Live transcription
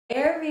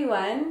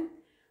everyone.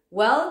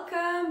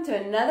 Welcome to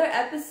another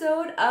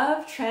episode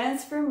of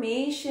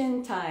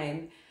Transformation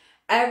Time.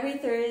 Every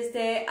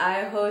Thursday,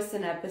 I host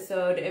an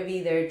episode of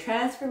either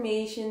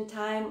Transformation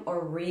Time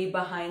or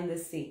Behind the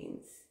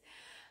Scenes.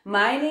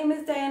 My name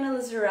is Diana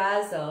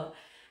Lizarazo,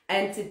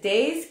 and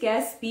today's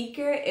guest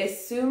speaker is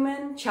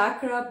Suman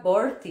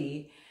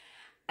Chakraborty.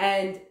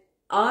 And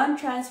on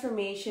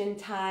Transformation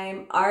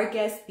Time, our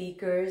guest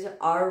speakers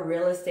are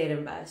real estate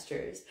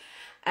investors.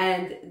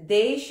 And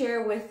they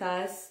share with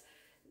us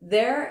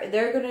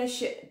they're going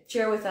to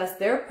share with us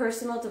their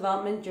personal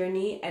development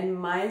journey and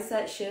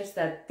mindset shifts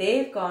that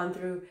they've gone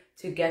through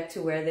to get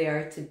to where they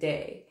are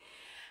today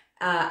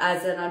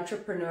as an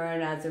entrepreneur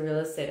and as a real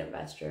estate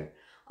investor.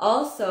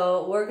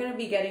 Also, we're going to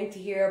be getting to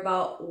hear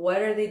about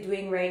what are they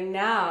doing right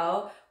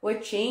now,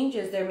 what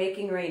changes they're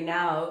making right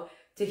now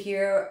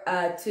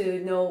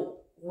to know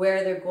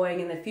where they're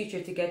going in the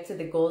future to get to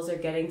the goals they're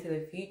getting to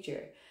the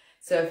future.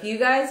 So if you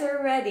guys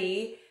are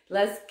ready,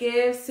 let's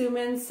give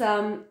Suman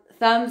some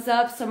thumbs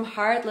up, some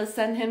heart. Let's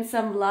send him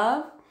some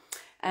love,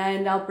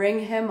 and I'll bring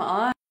him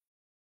on.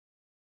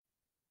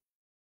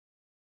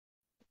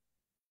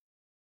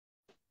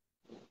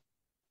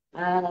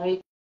 Let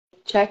me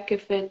check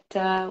if it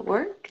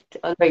worked.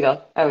 Oh, there we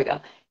go. There we go.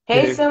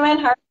 Hey,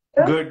 Suman, how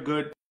are you?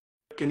 Good.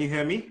 Can you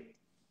hear me?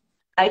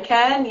 I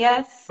can,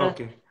 yes.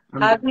 Okay. How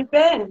have you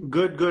been?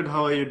 Good.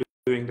 How are you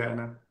doing,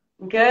 Diana?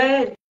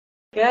 Good.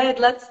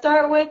 Let's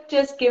start with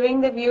just giving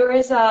the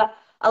viewers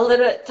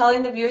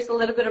telling the viewers a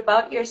little bit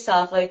about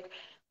yourself. Like,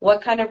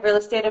 what kind of real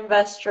estate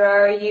investor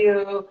are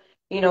you?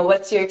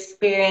 What's your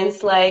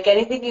experience like?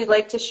 Anything you'd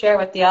like to share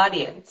with the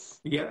audience?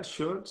 Yeah,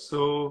 sure.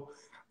 So,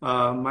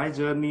 my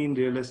journey in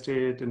real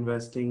estate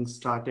investing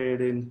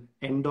started in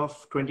end of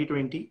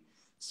 2020.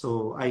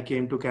 So I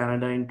came to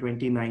Canada in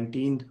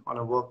 2019 on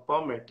a work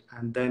permit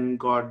and then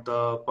got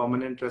the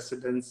permanent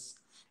residence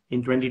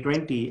in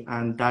 2020.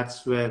 And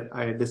that's where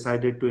I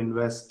decided to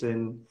invest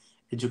in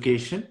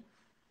education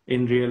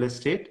in real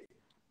estate.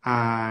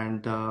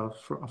 And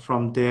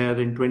from there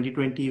in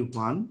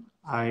 2021,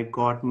 I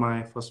got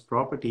my first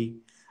property.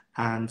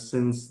 And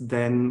since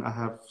then, I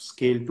have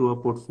scaled to a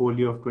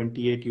portfolio of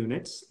 28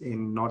 units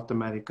in North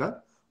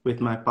America with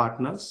my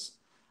partners,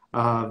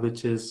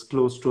 which is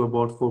close to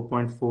about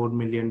 $4.4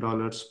 million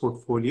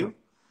portfolio.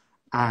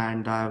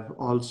 And I've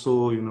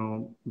also,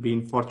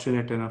 been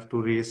fortunate enough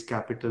to raise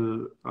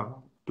capital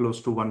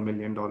close to $1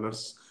 million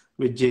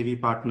with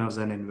JV partners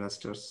and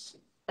investors.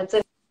 That's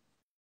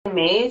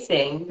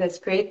amazing. That's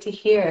great to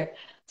hear.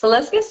 So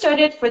let's get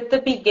started with the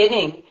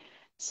beginning.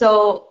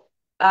 So,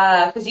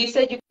 because you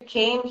said you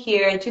came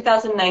here in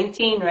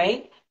 2019,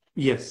 right?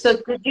 Yes. So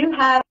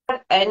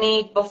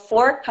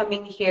before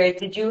coming here,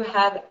 did you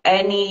have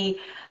any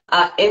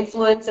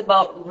influence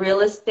about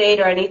real estate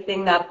or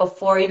anything that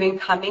before even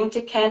coming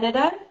to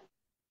Canada?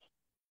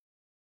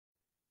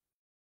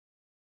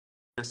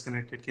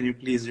 Disconnected. Can you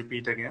please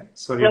repeat again?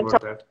 Sorry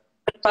about that.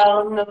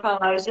 No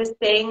problem. I was just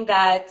saying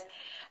that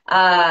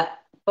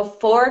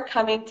before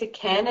coming to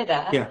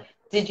Canada,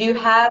 did you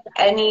have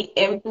any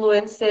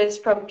influences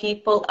from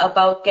people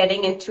about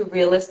getting into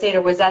real estate,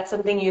 or was that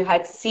something you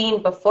had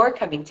seen before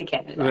coming to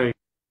Canada? Right.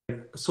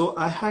 So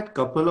I had a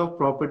couple of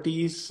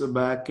properties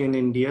back in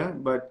India,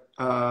 but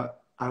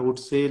I would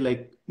say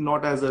like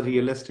not as a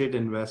real estate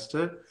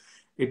investor.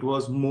 It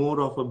was more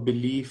of a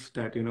belief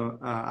that,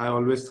 I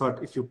always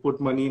thought if you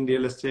put money in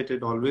real estate,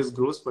 it always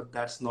grows, but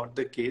that's not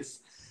the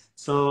case.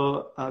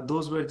 So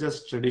those were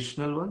just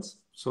traditional ones.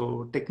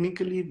 So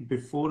technically,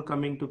 before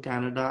coming to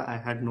Canada, I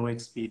had no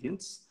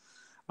experience.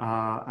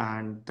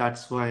 And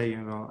that's why,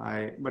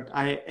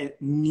 I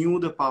knew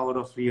the power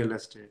of real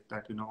estate,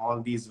 that,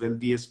 all these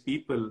wealthiest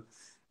people,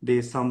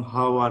 they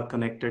somehow are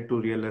connected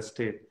to real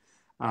estate.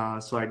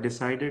 So I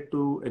decided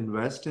to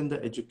invest in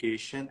the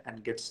education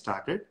and get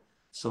started.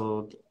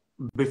 So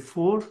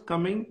before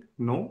coming,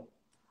 no.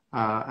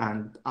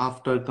 And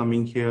after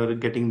coming here,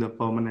 getting the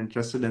permanent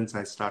residence,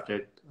 I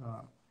started,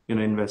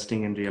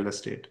 investing in real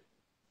estate.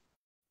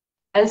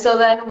 And so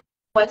then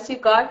once you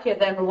got here,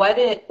 then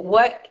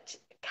what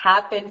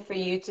happened for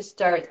you to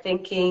start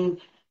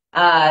thinking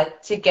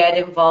to get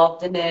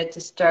involved in it,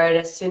 to start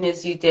as soon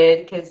as you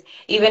did? Because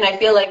even I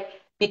feel like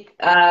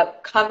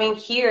coming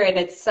here in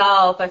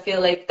itself, I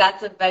feel like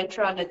that's a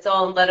venture on its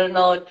own, let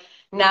alone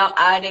now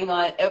adding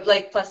on,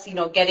 like, plus,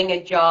 getting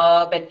a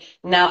job and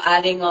now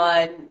adding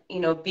on,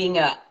 being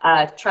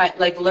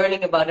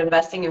learning about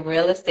investing in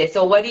real estate.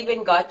 So what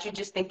even got you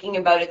just thinking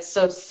about it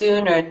so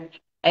soon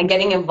and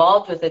getting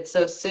involved with it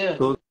so soon?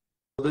 So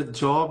the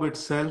job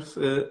itself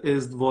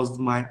was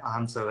my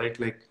answer, right?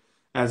 Like,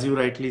 as you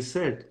rightly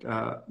said,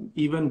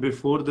 even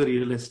before the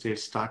real estate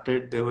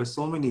started, there were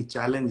so many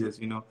challenges.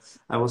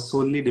 I was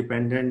solely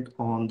dependent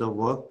on the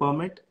work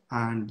permit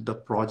and the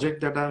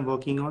project that I'm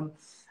working on.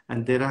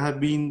 And there have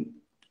been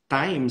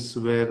times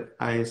where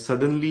I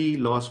suddenly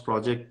lost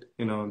project,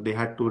 they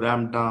had to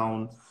ramp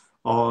down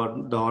or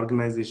the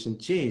organization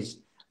changed.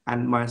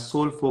 And my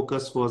sole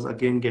focus was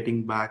again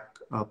getting back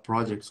a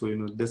project. So,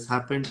 this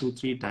happened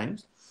 2-3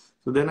 times.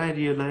 So then I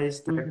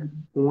realized that Mhm.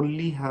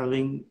 only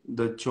having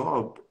the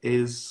job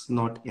is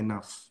not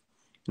enough.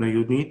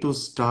 You need to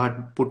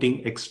start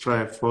putting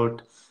extra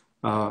effort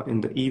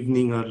in the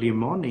evening, early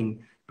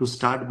morning to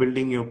start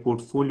building your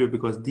portfolio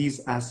because these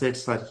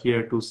assets are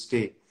here to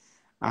stay.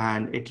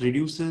 And it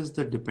reduces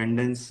the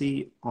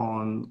dependency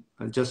on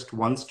just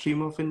one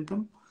stream of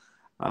income.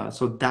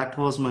 So that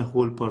was my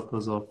whole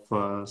purpose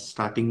of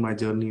starting my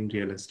journey in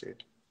real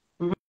estate.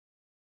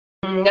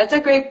 That's a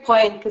great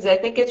point because I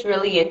think it's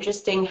really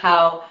interesting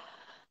how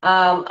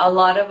a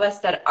lot of us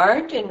that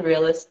aren't in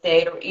real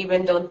estate or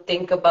even don't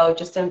think about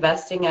just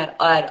investing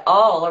at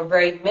all or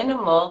very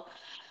minimal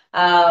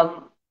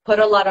put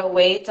a lot of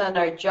weight on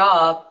our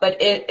job,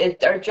 but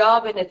our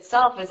job in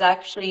itself is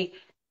actually,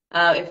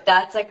 if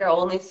that's like our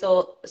only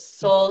sole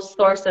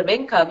source of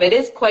income, it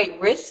is quite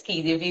risky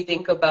if you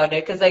think about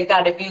it. Because like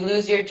that, if you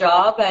lose your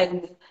job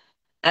and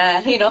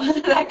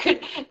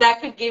that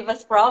could give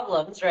us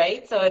problems,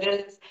 right? So it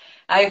is.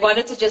 I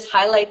wanted to just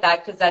highlight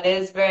that because that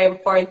is very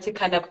important to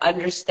kind of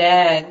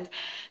understand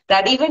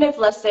that even if,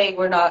 let's say,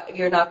 you're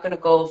not going to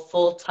go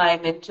full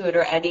time into it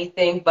or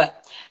anything,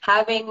 but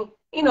having,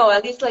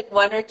 at least like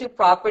one or two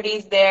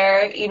properties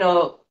there,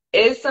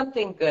 is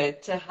something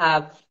good to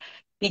have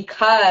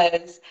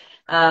because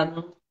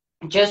um,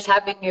 just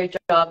having your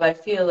job, I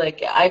feel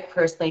like I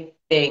personally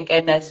think,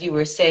 and as you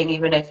were saying,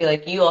 even I feel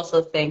like you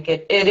also think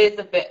it is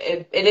a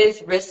bit, it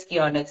is risky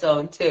on its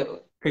own too.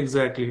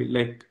 Exactly.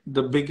 Like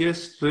the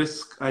biggest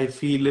risk I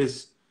feel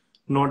is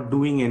not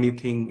doing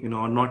anything,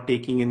 or not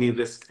taking any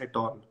risk at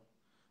all.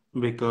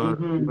 Because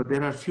Mm-hmm.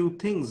 there are few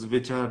things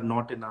which are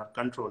not in our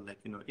control, like,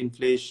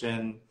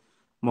 inflation,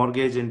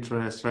 mortgage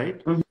interest,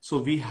 right? So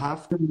we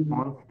have to Mm-hmm.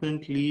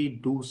 constantly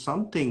do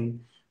something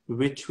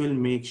which will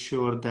make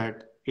sure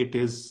that it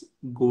is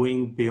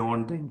going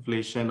beyond the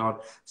inflation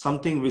or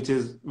something which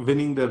is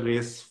winning the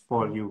race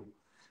for you.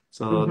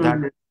 So that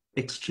Mm-hmm. is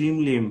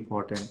extremely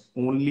important.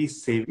 Only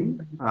saving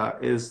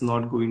is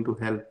not going to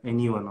help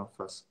any one of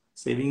us.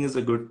 Saving is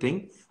a good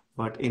thing,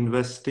 but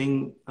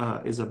investing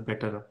is a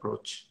better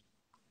approach.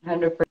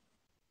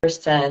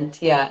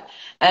 100%, yeah.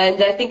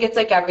 And I think it's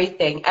like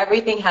everything.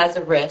 Everything has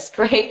a risk,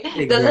 right? Doesn't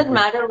Exactly.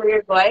 matter where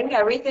you're going.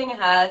 Everything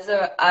has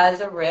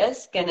a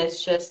risk, and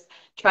it's just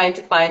trying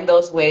to find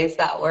those ways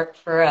that work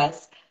for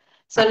us.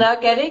 So And now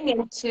getting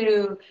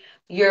into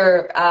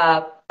your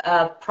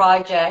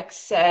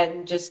projects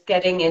and just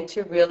getting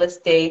into real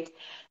estate,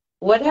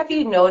 what have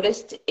you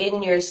noticed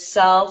in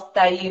yourself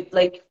that you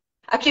like?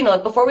 Actually, no,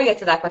 before we get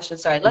to that question,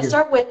 sorry, let's yes,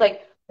 start with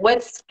like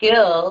what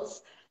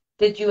skills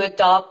did you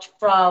adopt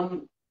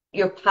from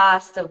your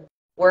past of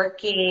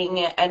working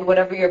and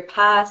whatever your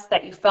past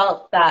that you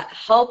felt that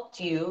helped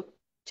you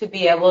to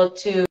be able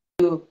to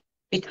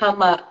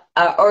become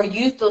or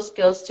use those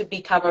skills to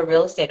become a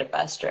real estate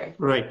investor?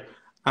 right.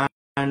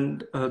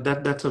 And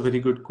that's a very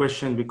good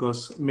question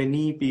because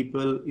many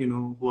people,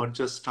 who are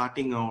just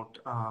starting out,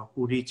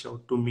 who reach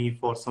out to me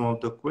for some of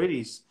the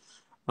queries,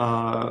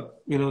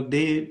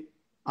 they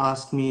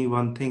ask me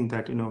one thing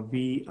that,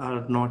 we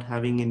are not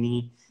having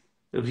any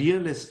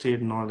real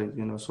estate knowledge,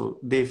 so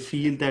they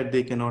feel that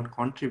they cannot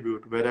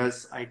contribute.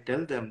 Whereas I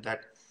tell them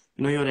that,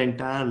 your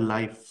entire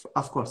life,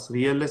 of course,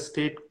 real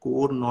estate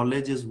core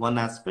knowledge is one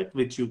aspect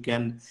which you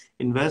can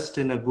invest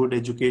in a good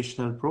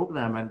educational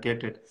program and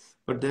get it.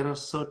 But there are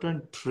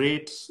certain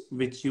traits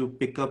which you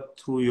pick up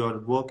through your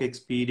work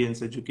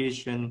experience,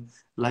 education,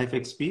 life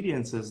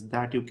experiences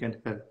that you can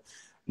help.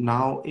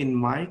 Now, in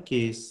my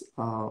case,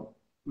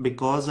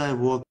 because I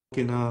work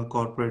in a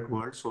corporate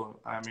world, so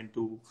I'm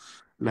into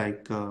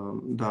like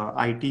the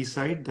IT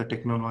side, the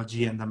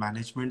technology and the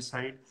management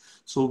side.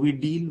 So we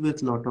deal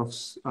with a lot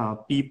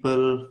of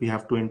people. We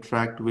have to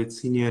interact with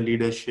senior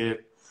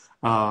leadership,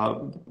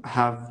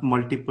 have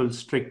multiple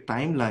strict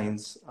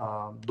timelines,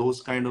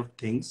 those kind of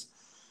things.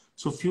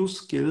 So few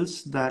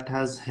skills that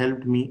has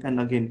helped me, and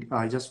again,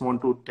 I just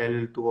want to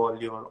tell to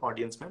all your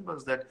audience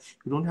members that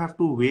you don't have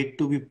to wait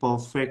to be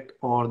perfect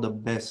or the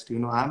best.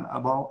 I'm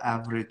above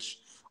average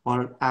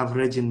or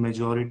average in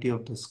majority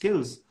of the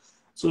skills.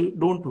 So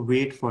don't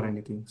wait for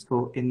anything.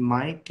 So in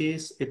my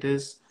case, it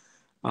is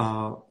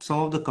some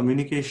of the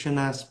communication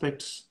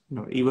aspects,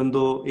 even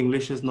though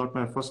English is not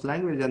my first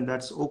language, and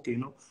that's okay,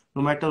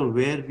 no matter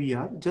where we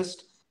are,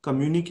 just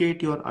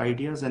communicate your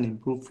ideas and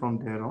improve from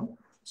there on.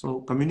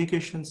 So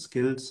communication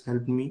skills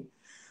help me.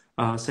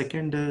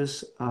 Second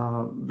is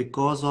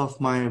because of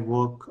my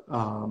work,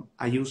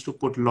 I used to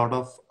put a lot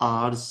of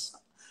hours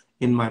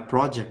in my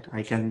project.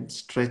 I can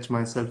stretch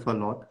myself a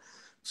lot.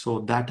 So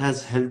that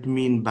has helped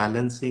me in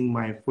balancing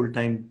my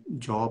full-time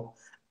job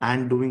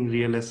and doing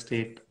real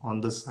estate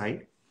on the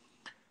side.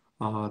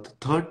 The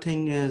third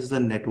thing is the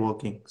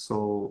networking.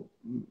 So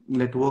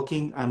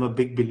networking, I'm a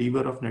big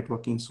believer of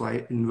networking. So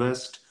I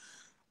invest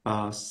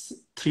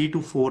 3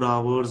 to 4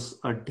 hours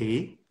a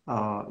day,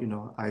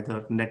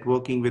 either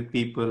networking with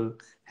people,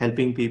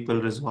 helping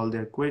people resolve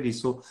their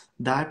queries. So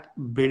that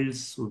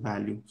builds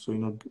value.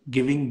 So,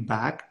 giving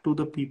back to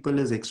the people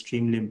is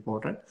extremely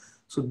important.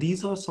 So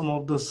these are some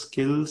of the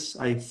skills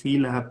I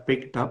feel I have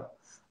picked up.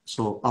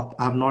 So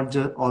I've not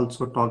just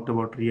also talked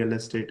about real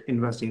estate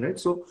investing, right?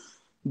 So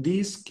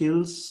these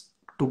skills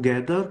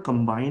together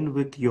combined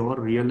with your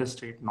real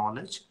estate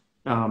knowledge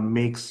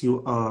makes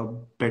you a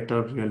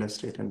better real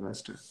estate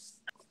investor.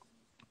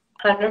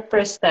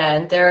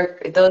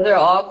 100%. Those are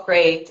all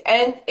great.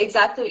 And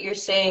exactly what you're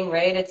saying,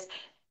 right?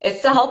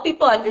 It's to help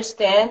people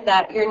understand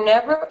that you're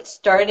never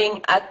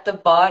starting at the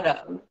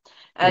bottom.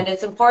 And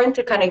it's important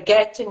to kind of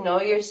get to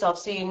know yourself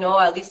so you know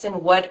at least in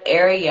what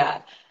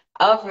area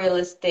of real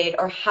estate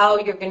or how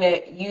you're going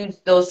to use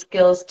those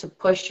skills to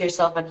push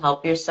yourself and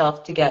help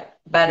yourself to get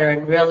better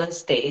in real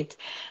estate.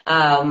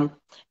 Um,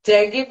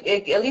 to give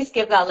at least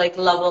give that like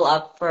level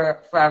up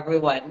for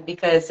everyone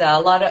because a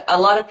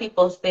lot of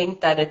people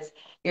think that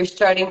you're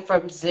starting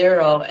from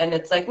zero and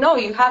it's like no,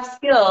 you have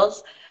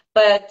skills,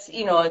 but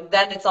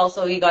then it's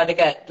also you got to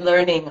get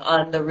learning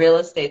on the real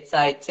estate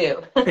side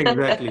too.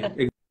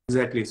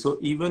 Exactly. So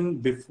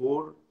even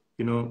before,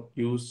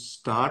 you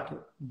start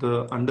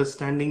the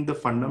understanding the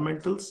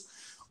fundamentals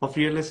of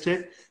real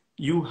estate,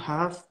 you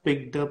have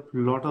picked up a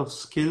lot of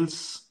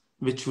skills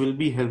which will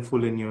be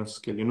helpful in your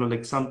skill.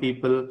 Like some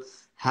people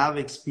have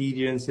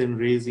experience in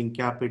raising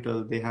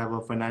capital, they have a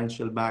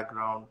financial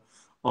background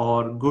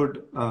or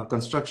good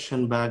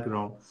construction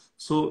background.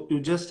 So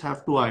you just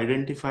have to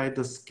identify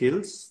the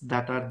skills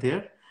that are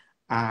there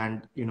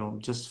and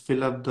just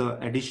fill up the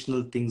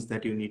additional things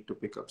that you need to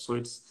pick up. So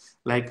it's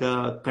like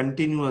a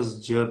continuous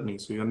journey.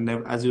 So you're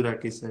never, as you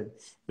rightly said,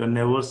 you're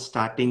never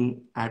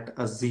starting at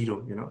a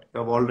zero. You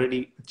have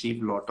already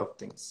achieved a lot of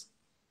things.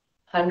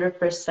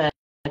 100%,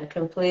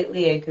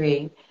 completely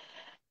agree.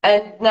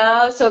 And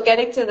now, so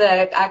getting to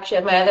the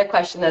actually my other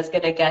question I was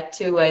going to get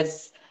to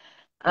was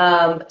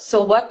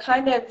so what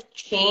kind of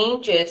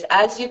changes,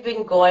 as you've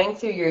been going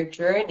through your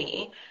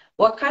journey,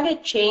 what kind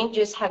of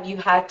changes have you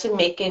had to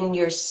make in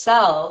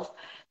yourself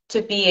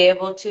to be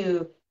able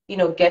to,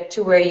 get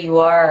to where you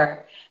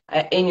are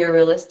in your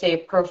real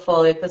estate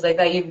portfolio? Because like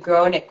that, you've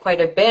grown it quite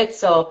a bit,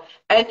 so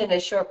and in a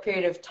short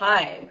period of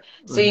time.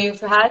 So Right. you've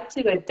had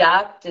to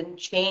adapt and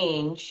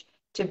change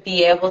to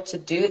be able to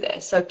do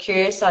this. So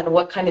curious on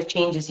what kind of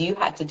changes you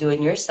had to do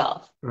in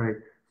yourself. Right.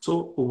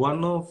 So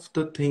one of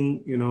the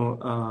thing,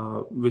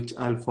 which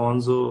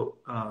Alfonso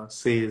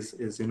says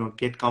is,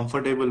 get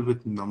comfortable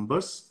with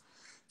numbers.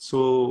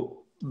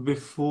 So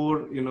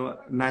before,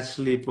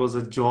 naturally it was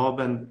a job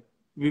and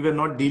we were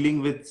not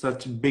dealing with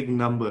such big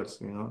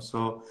numbers,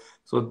 so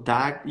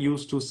that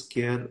used to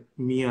scare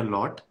me a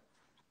lot.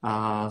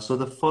 So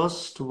the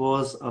first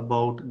was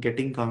about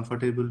getting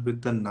comfortable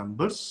with the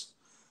numbers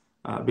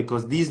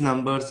because these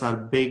numbers are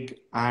big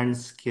and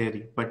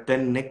scary. But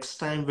then next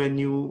time when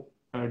you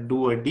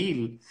do a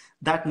deal,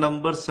 that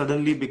number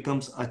suddenly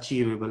becomes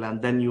achievable,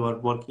 and then you are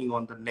working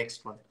on the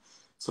next one.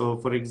 So,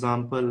 for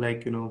example,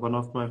 like one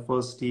of my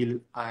first deal,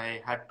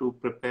 I had to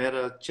prepare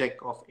a check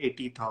of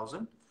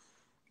 80,000.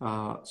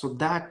 So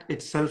that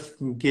itself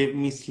gave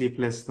me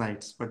sleepless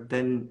nights. But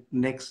then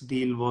next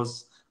deal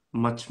was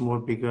much more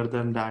bigger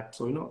than that.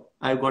 So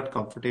I got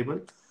comfortable.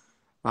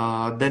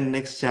 Then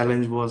next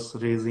challenge was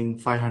raising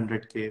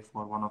 500K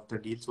for one of the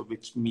deals, so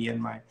which me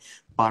and my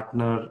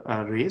partner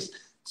raised.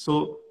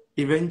 So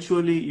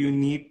eventually you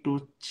need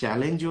to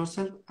challenge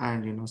yourself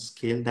and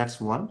scale. That's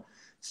one.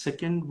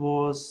 Second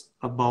was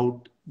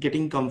about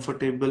getting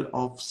comfortable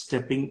of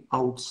stepping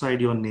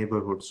outside your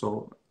neighborhood.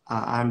 So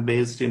I'm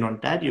based in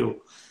Ontario,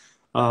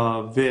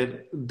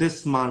 where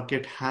this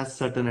market has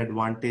certain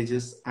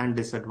advantages and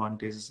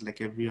disadvantages like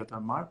every other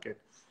market.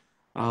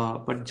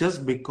 But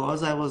just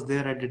because I was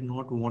there, I did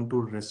not want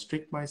to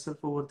restrict myself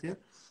over there.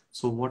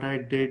 So what I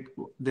did,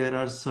 there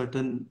are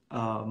certain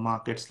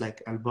markets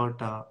like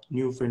Alberta,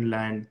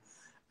 Newfoundland,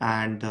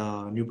 and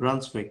New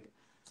Brunswick.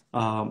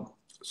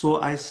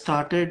 So I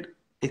started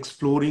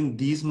exploring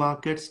these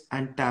markets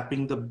and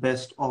tapping the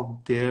best of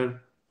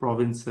their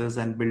provinces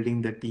and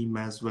building the team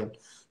as well.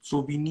 So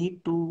we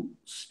need to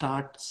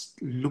start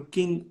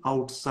looking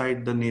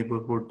outside the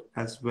neighborhood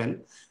as well.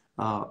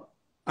 Uh,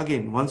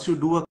 Again, once you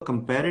do a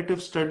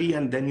comparative study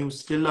and then you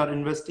still are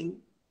investing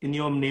in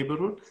your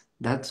neighborhood,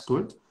 that's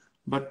good.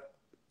 But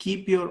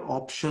keep your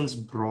options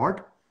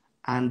broad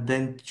and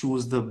then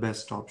choose the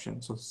best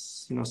option. So,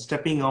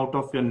 stepping out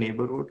of your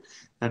neighborhood,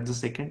 that's the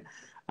second.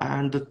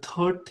 And the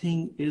third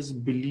thing is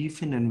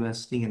belief in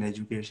investing in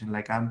education.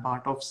 Like I'm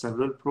part of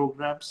several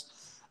programs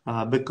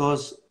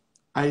because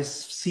I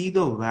see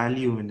the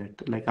value in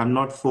it. Like I'm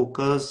not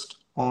focused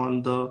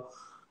on the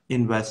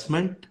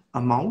investment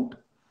amount,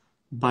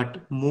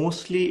 but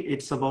mostly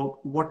it's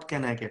about what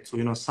can I get.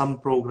 So some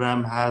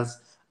program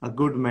has a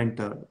good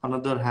mentor,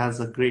 another has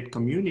a great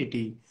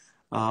community.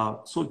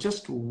 So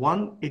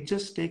it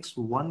just takes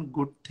one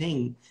good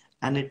thing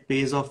and it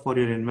pays off for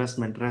your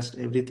investment. Rest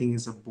everything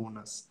is a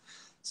bonus.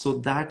 So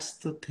that's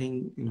the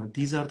thing.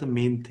 These are the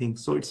main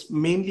things. So it's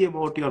mainly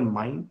about your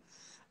mind.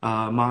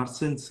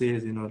 Marcin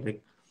says,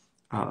 like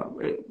uh,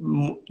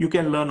 you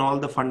can learn all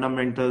the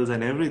fundamentals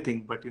and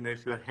everything, but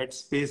if your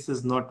headspace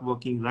is not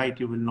working right,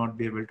 you will not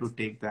be able to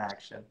take the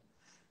action.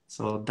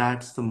 So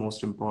that's the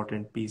most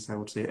important piece, I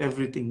would say.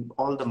 Everything,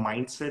 all the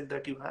mindset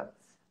that you have,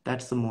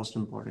 That's the most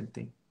important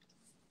thing.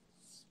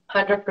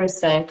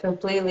 100%,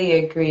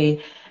 completely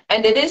agree.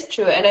 And it is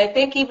true. And I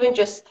think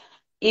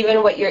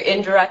even what you're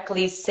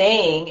indirectly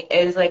saying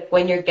is like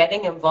when you're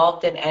getting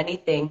involved in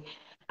anything,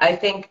 I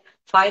think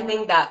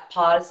finding that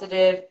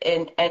positive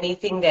in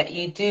anything that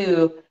you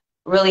do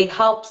really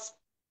helps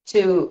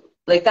to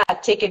like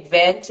that take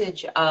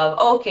advantage of,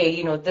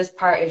 okay, this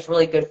part is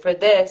really good for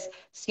this.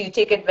 So you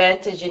take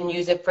advantage and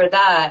use it for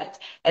that.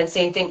 And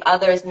same thing,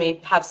 others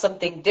may have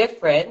something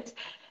different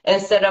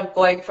instead of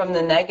going from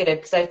the negative.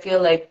 Because I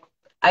feel like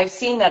I've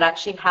seen that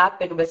actually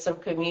happen with some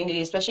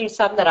communities, especially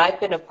some that I've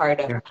been a part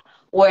of, Yeah.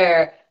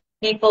 where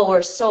people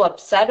were so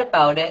upset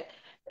about it.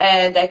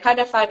 And I kind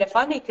of find it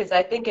funny because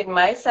I think in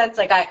my sense,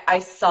 like I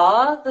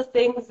saw the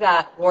things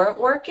that weren't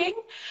working,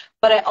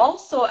 but I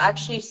also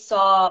actually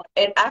saw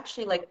it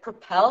actually like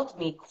propelled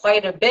me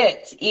quite a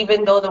bit,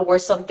 even though there were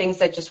some things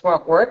that just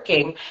weren't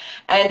working.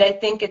 And I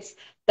think it's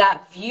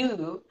that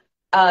view,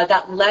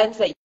 that lens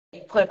that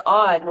you put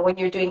on when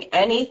you're doing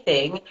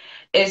anything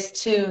is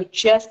to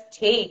just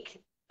take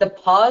the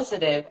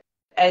positive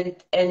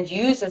and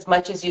use as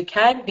much as you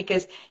can,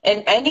 because in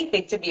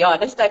anything, to be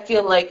honest, I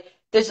feel like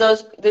there's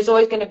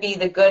always going to be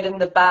the good and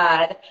the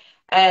bad.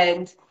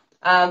 And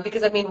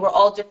because I mean we're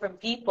all different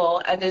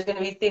people, and there's going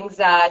to be things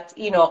that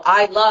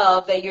I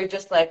love that you're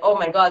just like, oh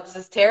my god, this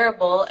is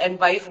terrible, and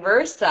vice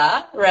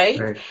versa, right?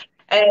 Right.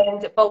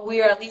 And but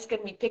we are at least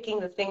going to be picking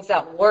the things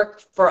that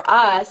work for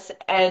us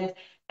and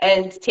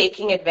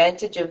taking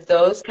advantage of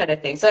those kind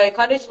of things. So I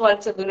kind of just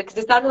wanted to allude it because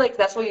it sounded like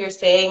that's what you're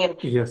saying,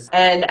 Yes.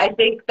 and I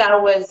think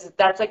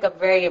that's like a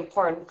very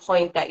important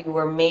point that you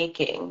were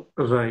making.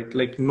 Right.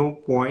 Like no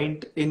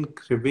point in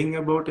cribbing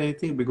about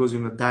anything because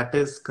that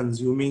is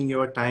consuming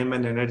your time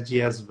and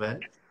energy as well.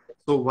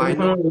 So why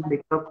not Mm-hmm.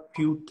 pick up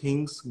few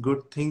things,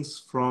 good things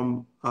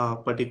from a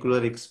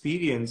particular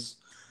experience,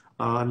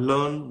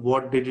 learn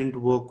what didn't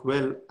work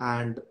well,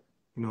 and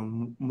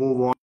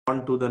move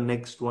on to the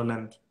next one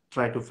and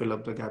try to fill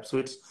up the gap. So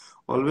it's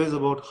always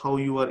about how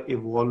you are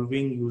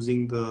evolving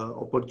using the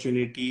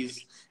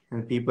opportunities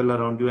and people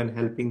around you and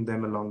helping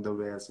them along the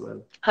way as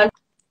well.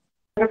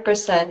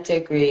 100%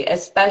 agree,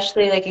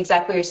 especially like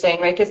exactly what you're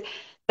saying, right? Because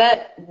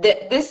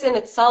this in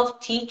itself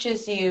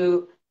teaches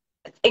you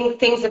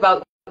things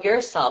about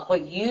yourself,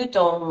 what you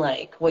don't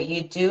like, what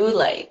you do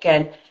like,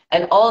 and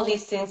all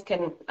these things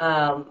can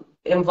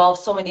involve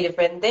so many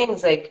different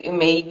things. Like it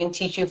may even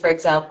teach you, for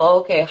example,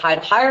 okay, how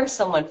to hire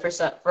someone for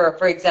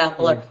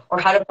example, Yeah. or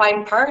how to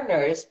find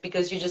partners,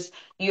 because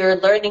you're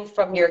learning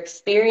from your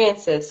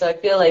experiences. So I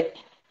feel like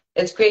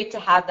it's great to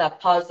have that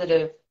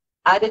positive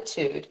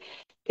attitude,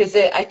 because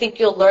I think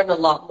you'll learn a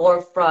lot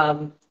more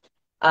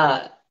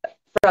uh,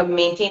 from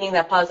maintaining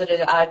that positive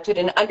attitude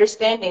and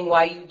understanding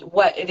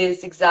what it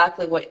is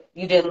exactly what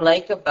you didn't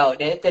like about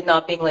it, and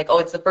not being like, oh,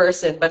 it's the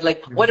person, but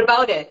like, Yeah. what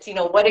about it?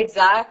 What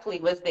exactly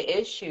was the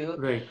issue?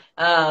 Right.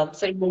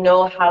 So you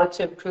know how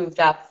to improve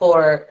that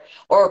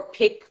or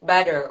pick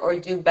better or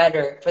do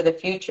better for the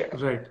future.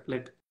 Right.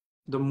 Like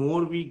the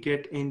more we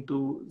get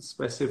into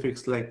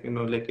specifics, like,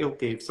 like,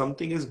 okay, if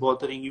something is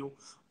bothering you,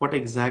 what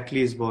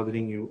exactly is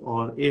bothering you?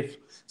 Or if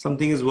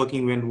something is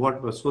working well,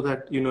 what was, so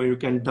that, you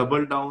can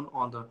double down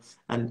on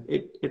and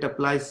it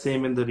applies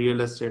same in the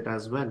real estate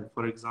as well.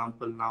 For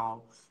example,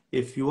 now,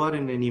 if you are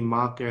in any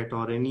market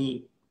or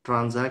any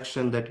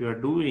transaction that you are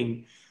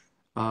doing,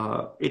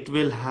 it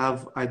will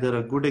have either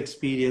a good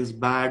experience,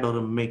 bad, or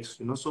a mix,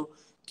 so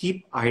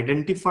keep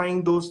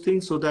identifying those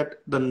things so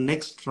that the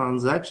next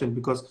transaction,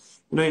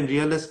 because in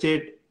real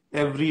estate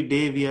every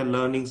day we are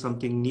learning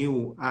something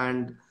new,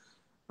 and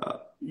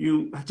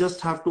you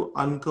just have to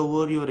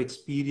uncover your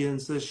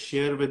experiences,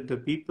 share with the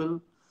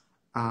people,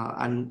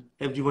 and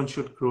everyone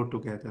should grow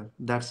together.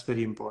 That's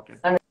very important.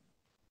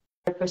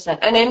 100%.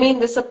 And I mean,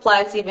 this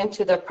applies even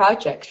to the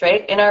projects,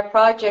 right? In our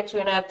projects, we're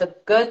going to have the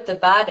good, the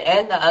bad,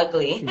 and the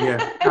ugly. Yeah,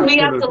 We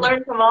have to absolutely.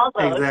 learn from all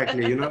those.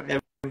 Exactly.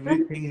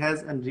 Everything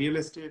has, and real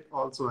estate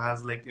also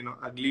has, like,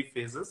 ugly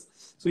phases.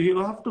 So you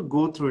have to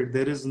go through it.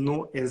 There is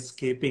no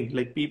escaping.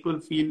 Like people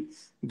feel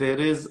there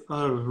is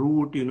a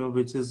route,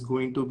 which is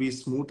going to be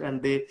smooth,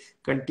 and they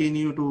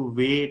continue to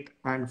wait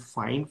and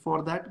find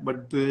for that,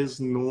 but there is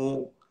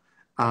no,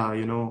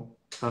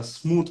 a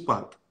smooth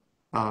path.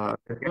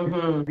 There can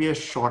Hmm. be a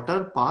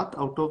shorter path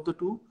out of the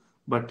two,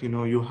 but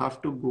you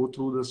have to go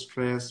through the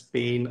stress,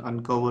 pain,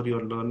 uncover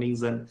your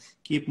learnings, and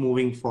keep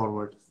moving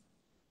forward.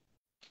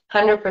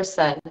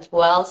 100%.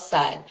 Well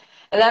said.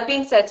 And that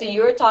being said, so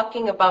you were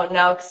talking about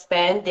now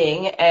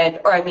expanding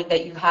or I mean,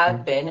 that you have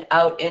Mm. been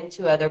out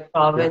into other Yeah.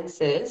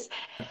 provinces.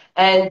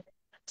 And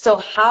so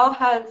how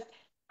have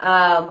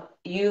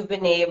you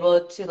been able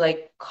to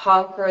like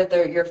conquer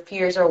your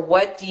fears, or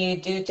what do you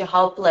do to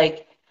help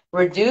like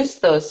reduce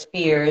those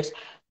fears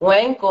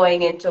when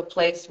going into a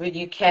place where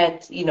you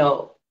can't,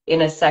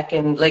 in a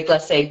second, like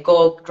let's say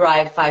go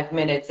drive 5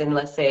 minutes and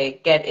let's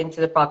say get into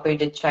the property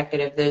to check it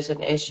if there's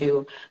an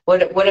issue.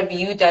 What have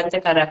you done to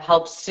kind of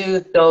help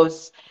soothe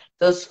those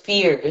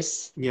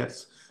fears?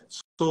 Yes.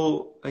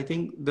 So I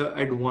think the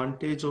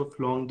advantage of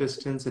long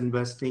distance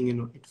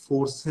investing, it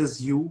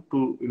forces you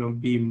to,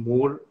 be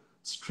more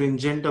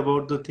stringent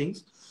about the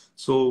things.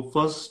 So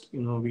first,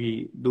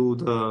 we do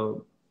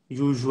the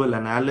usual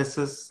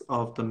analysis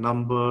of the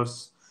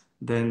numbers,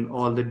 then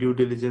all the due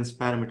diligence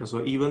parameters.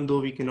 So even though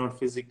we cannot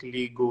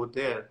physically go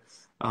there,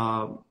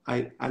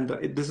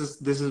 this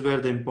is where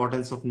the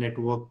importance of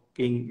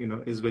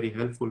networking, is very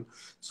helpful.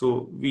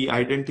 So we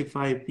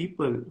identify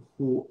people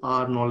who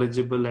are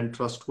knowledgeable and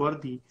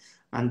trustworthy,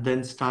 and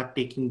then start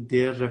taking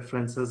their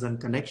references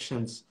and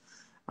connections,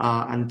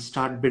 and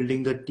start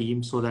building the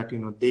team so that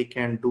they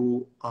can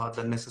do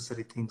the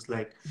necessary things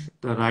like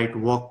the right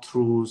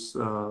walkthroughs,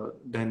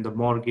 then the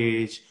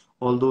mortgage,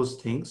 all those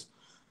things.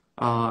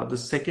 The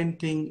second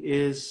thing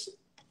is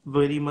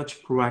very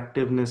much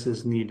proactiveness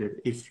is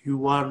needed. If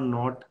you are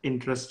not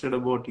interested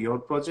about your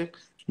project,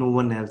 no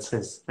one else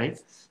is, right?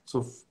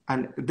 So,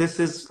 and this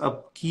is a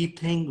key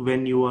thing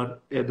when you are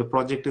the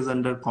project is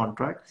under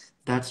contract.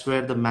 That's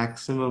where the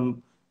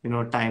maximum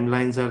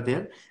timelines are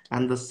there.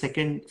 And the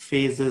second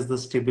phase is the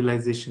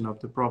stabilization of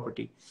the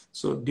property.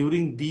 So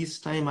during these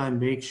time, I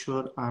make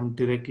sure I'm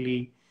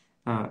directly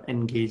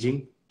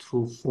engaging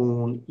through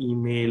phone,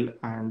 email,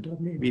 and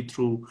maybe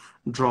through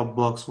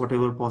Dropbox,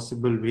 whatever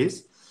possible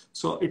ways.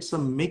 So it's a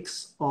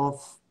mix of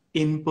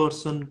in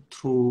person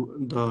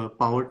through the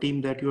power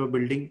team that you are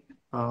building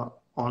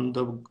on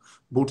the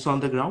boots on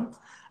the ground,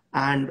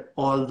 and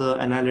all the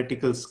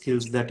analytical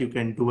skills that you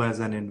can do as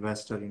an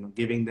investor,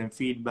 giving them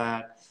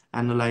feedback,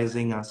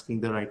 analyzing, asking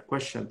the right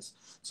questions.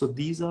 So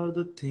these are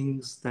the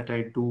things that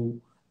I do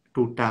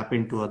to tap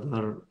into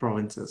other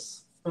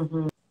provinces.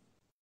 Mm-hmm.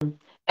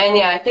 And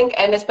yeah, I think,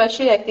 and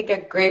especially I think a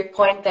great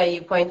point that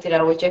you pointed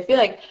out, which I feel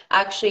like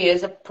actually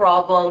is a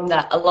problem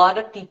that a lot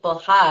of people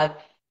have,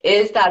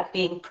 is that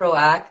being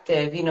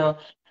proactive,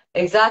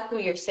 exactly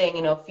what you're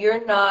saying,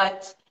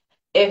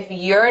 if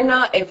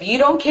you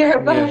don't care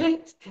about Yeah.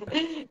 it,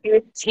 your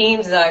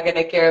team's not going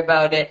to care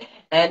about it.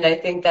 And I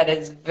think that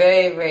is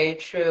very, very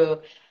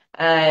true.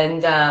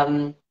 And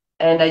I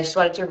just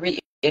wanted to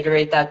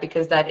reiterate that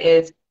because that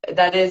is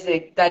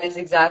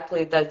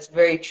exactly, that's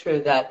very true,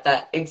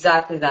 that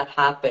exactly that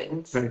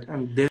happens. Right.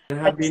 And there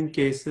have been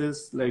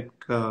cases like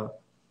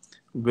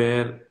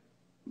where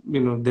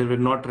there were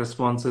not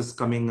responses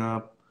coming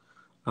up,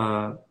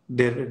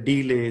 there were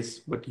delays,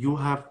 but you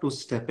have to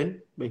step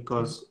in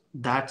because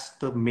that's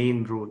the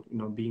main role,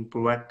 being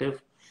proactive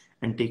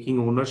and taking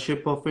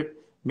ownership of it,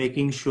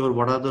 making sure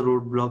what are the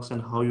roadblocks and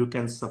how you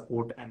can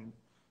support and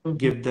Mhm.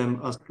 give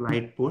them a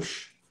slight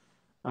push,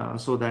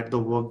 so that the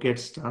work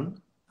gets done.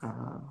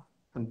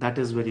 And that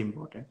is very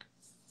important.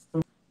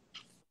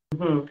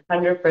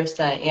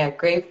 100%. Yeah,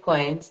 great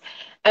points.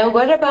 And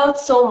what about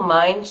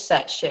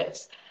mindset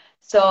shifts?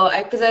 So,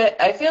 because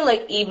I feel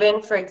like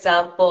even, for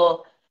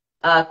example,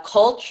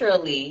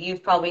 culturally,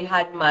 you've probably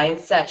had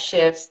mindset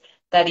shifts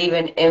that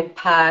even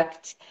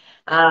impact,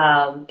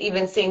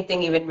 even same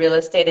thing, even real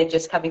estate and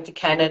just coming to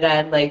Canada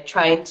and like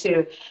trying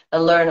to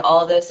learn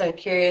all this. I'm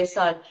curious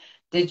on,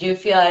 did you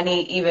feel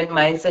any even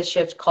mindset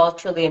shift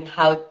culturally and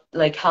how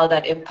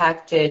that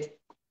impacted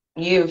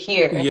you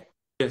here?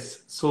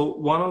 Yes. So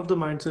one of the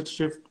mindset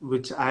shift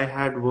which I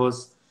had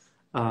was,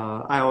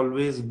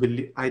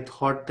 I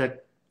thought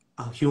that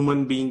a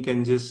human being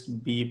can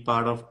just be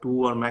part of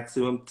two or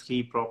maximum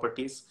three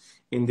properties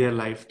in their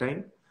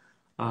lifetime.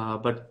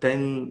 But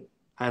then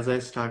as I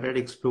started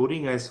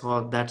exploring, I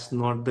saw that's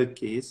not the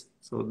case.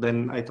 So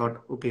then I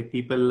thought, okay,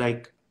 people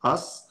like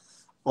us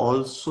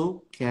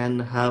also can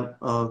have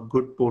a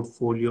good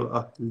portfolio,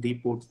 a healthy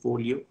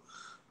portfolio.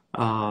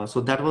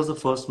 So that was the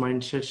first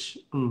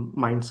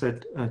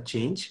mindset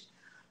change.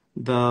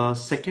 The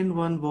second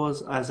one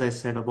was, as I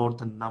said, about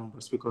the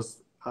numbers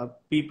because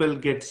people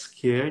get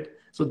scared.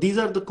 So these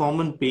are the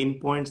common pain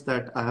points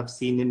that I have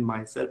seen in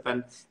myself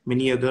and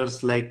many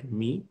others like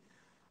me.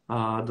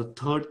 The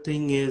third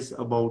thing is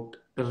about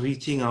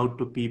reaching out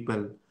to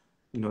people.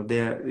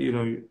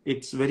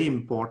 It's very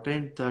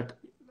important that,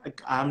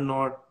 like, I'm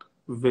not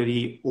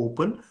very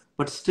open,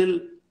 but still,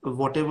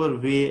 whatever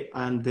way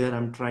I'm there,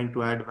 I'm trying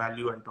to add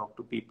value and talk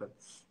to people.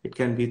 It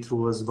can be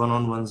through a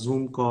one-on-one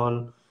Zoom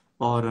call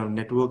or a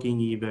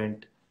networking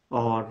event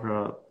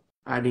or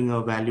adding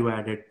a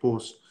value-added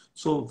post.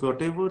 So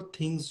whatever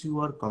things you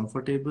are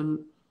comfortable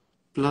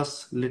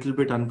plus little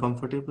bit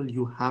uncomfortable,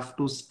 you have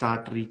to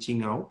start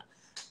reaching out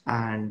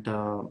and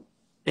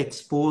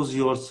expose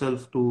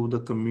yourself to the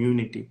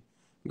community,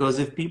 because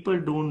if people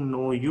don't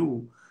know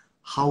you,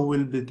 how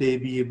will they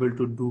be able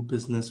to do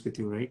business with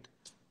you, right?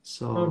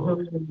 So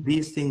Mm-hmm.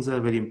 these things are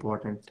very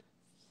important.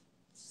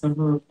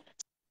 Mm-hmm.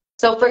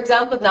 So, for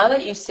example, now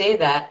that you say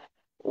that,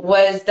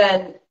 was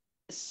then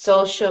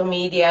social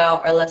media,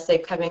 or let's say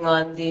coming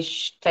on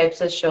these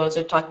types of shows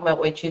or talking about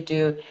what you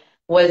do,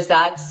 was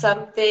that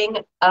something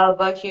of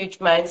a huge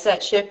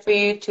mindset shift for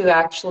you to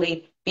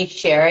actually be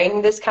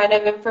sharing this kind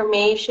of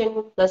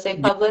information, let's say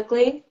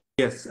publicly?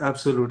 Yes,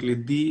 absolutely.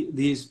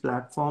 These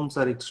platforms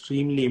are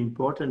extremely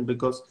important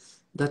because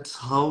that's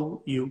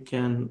how you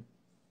can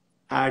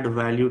add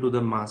value to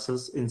the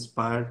masses,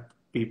 inspire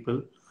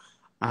people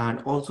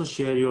and also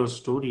share your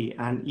story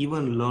and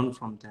even learn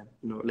from them.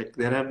 Like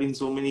there have been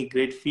so many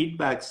great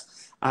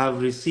feedbacks I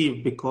have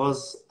received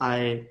because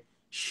I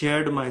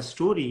shared my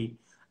story,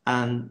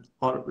 and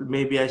or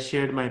maybe I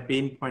shared my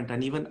pain point,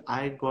 and even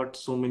I got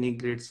so many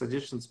great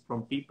suggestions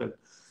from people.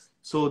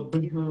 So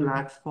these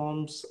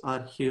platforms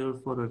are here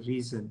for a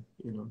reason,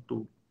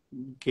 to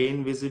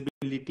gain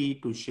visibility,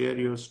 to share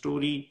your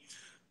story,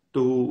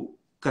 to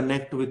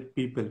connect with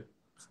people.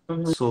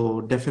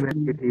 So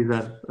definitely these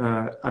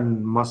are a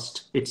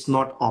must. It's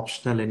not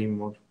optional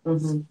anymore.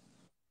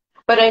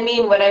 But I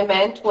mean, what I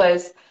meant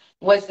was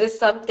this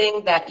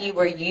something that you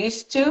were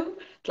used to?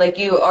 Like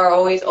you are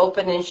always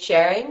open and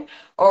sharing?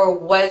 Or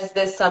was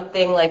this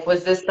something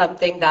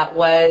that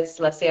was,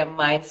 let's say, a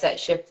mindset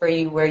shift for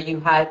you where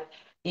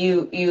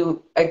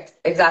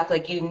exactly,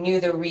 like you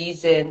knew the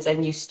reasons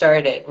and you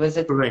started?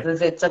 Right.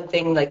 Was it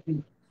something like,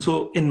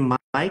 So in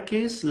my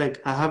case,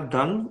 like I have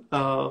done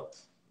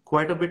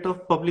quite a bit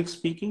of public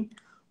speaking,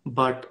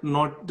 but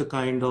not the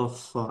kind of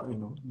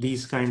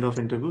these kind of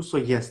interviews. So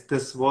yes,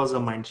 this was a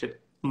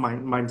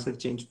mindset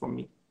change for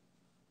me.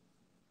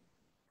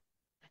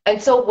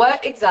 and so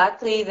what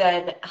exactly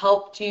then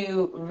helped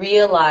you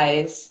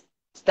realize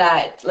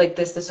that like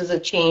this was a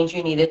change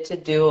you needed to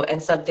do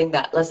and something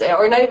that let's say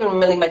or not even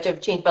really much of a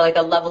change but like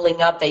a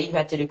leveling up that you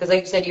had to do because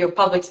like you said you're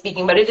public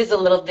speaking but it is a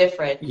little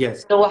different.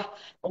 Yes. So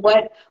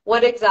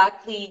what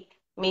exactly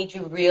made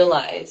you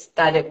realize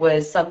that it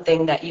was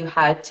something that you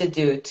had to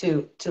do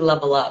to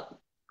level up?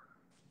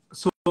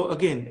 So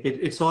again,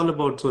 it's all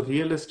about, so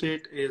real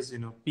estate is,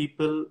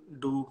 people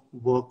do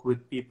work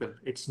with people.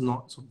 It's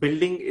not, so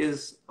building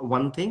is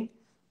one thing,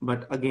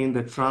 but again,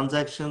 the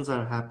transactions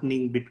are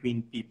happening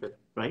between people,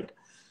 right?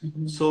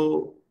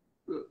 So,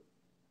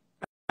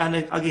 and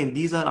again,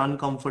 these are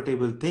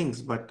uncomfortable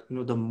things, but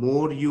the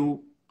more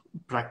you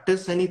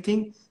practice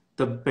anything,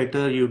 the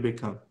better you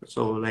become.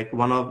 So like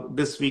one of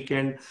this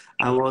weekend,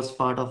 I was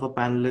part of a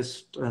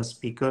panelist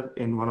speaker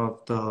in one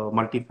of the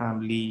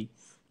multifamily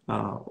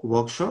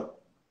workshop.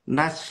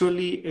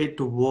 Naturally,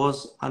 it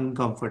was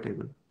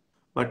uncomfortable,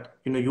 but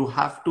you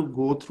have to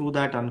go through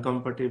that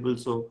uncomfortable.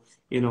 So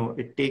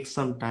it takes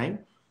some time,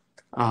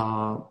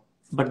 uh,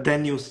 but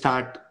then you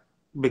start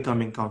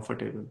becoming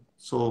comfortable.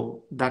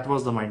 So that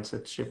was the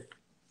mindset shift.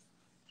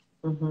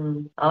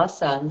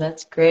 Awesome,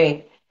 that's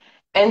great.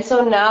 And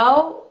so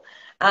now,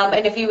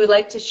 and if you would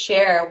like to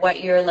share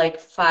what your like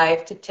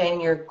 5 to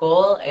 10 year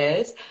goal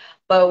is,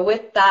 but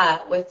with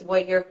that, with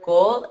what your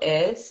goal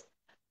is,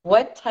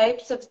 what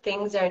types of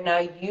things are now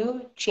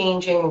you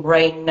changing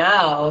right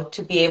now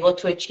to be able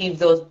to achieve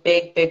those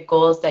big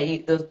goals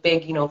those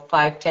big,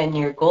 5, 10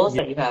 year goals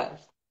that you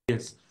have?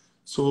 Yes.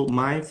 So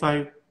my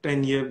 5,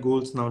 10 year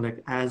goals now,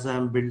 like as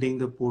I'm building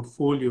the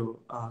portfolio,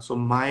 so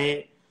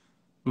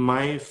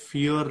my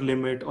fear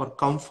limit or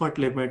comfort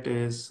limit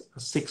is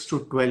 6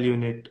 to 12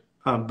 unit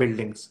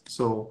buildings.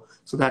 So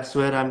that's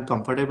where I'm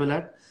comfortable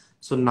at.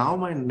 So now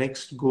my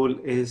next goal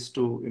is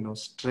to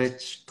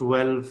stretch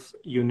 12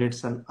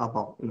 units and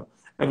above.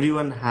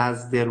 Everyone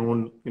has their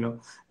own,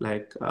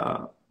 like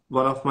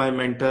one of my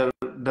mentor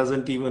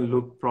doesn't even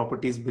look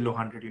properties below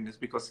 100 units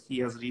because he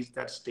has reached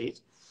that stage.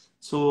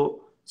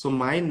 So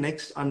my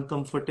next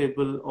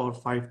uncomfortable or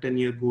 5, 10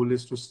 year goal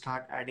is to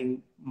start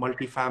adding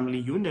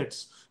multifamily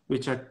units,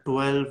 which are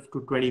 12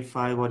 to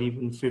 25 or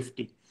even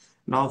 50.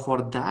 Now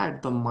for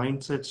that, the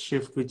mindset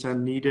shift which are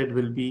needed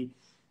will be,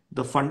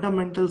 the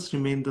fundamentals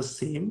remain the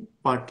same,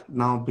 but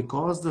now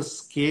because the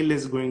scale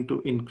is going to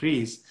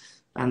increase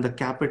and the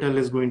capital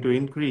is going to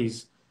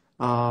increase,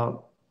 uh,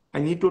 I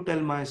need to tell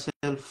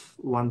myself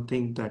one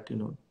thing, that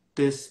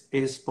this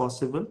is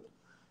possible,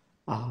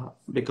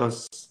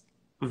 because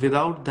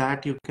without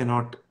that you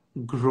cannot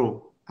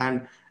grow.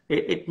 And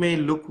it may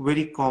look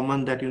very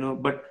common that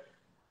but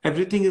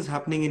everything is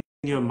happening in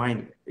your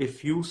mind.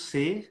 If you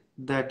say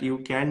that you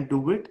can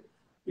do it,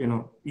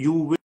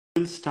 you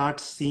will start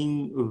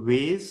seeing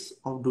ways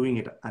of doing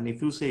it. And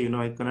if you say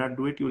I cannot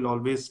do it, you will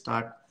always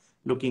start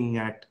looking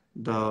at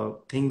the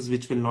things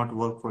which will not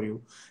work for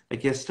you.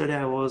 Like yesterday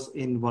I was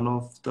in one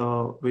of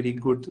the very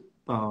good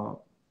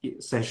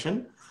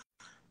session.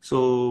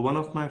 So one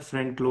of my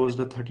friend closed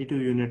a 32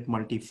 unit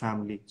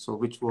multifamily, so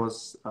which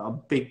was a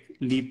big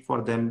leap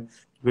for them,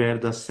 where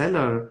the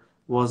seller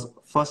was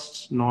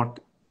first not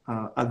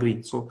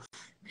agreeing. So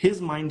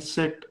his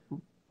mindset,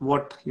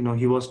 what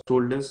he was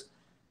told is,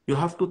 you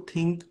have to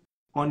think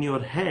on your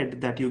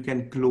head that you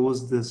can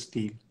close this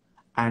deal,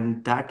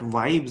 and that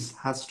vibes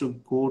has to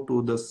go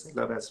to the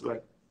seller as well.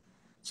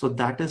 So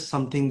that is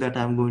something that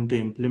I'm going to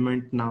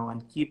implement now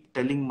and keep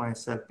telling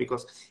myself,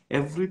 because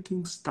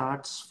everything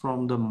starts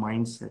from the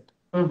mindset.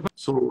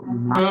 So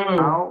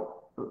now,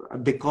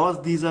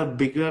 because these are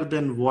bigger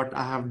than what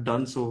I have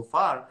done so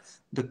far,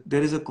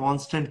 there is a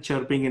constant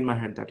chirping in my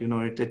head that,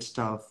 it's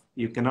tough,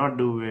 you cannot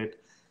do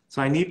it.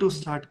 So I need to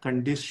start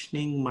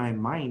conditioning my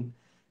mind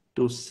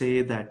to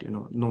say that,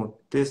 no,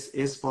 this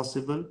is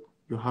possible.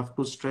 You have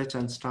to stretch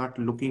and start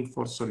looking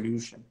for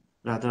solution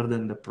rather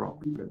than the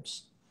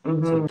problems. So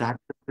Mm-hmm. that's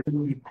the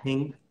key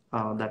thing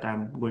that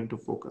I'm going to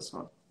focus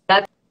on.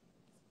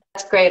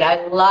 great.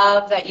 I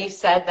love that you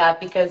said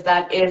that because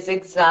that is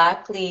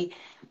exactly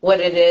what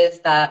it is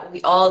that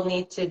we all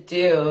need to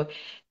do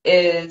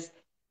is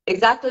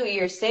exactly what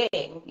you're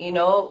saying. You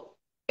know,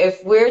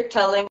 if we're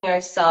telling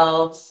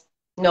ourselves,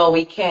 no,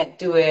 we can't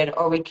do it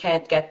or we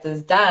can't get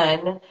this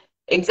done,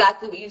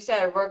 exactly what you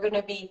said, we're going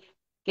to be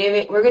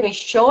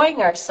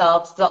showing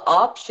ourselves the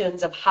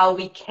options of how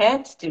we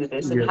can't do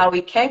this and Yeah, how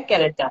we can't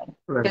get it done.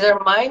 right. Because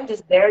our mind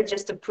is there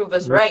just to prove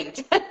us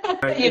Right,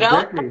 right. right, You know?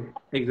 exactly,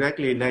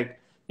 exactly. Like,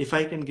 if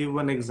I can give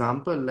one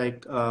example,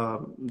 like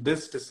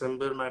this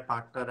December, my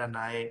partner and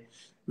I,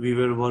 we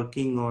were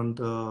working on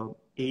the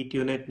 8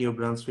 unit New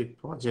Brunswick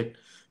project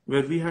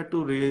where we had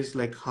to raise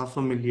like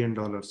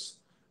 $500,000.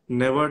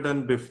 Never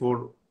done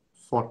before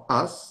for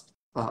us,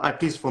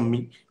 at least for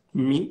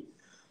me.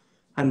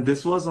 And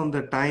this was on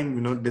the time,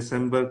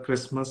 December,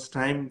 Christmas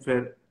time,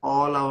 where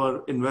all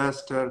our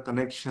investor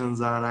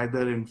connections are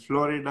either in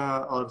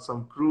Florida or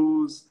some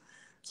cruise.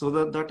 So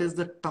that is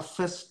the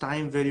toughest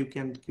time where you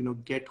can,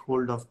 get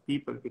hold of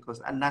people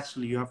because, and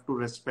naturally you have to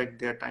respect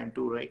their time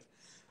too, right?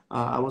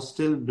 I was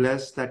still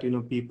blessed that,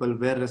 people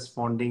were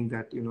responding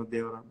that,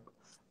 they were,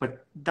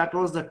 but that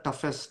was the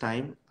toughest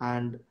time.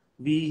 And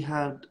we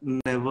had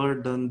never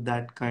done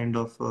that kind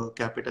of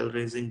capital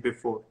raising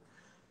before.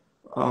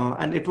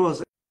 And it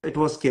was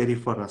scary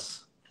for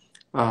us.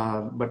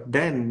 But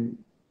then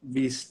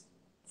we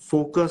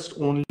focused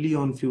only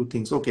on few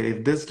things. Okay,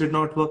 if this did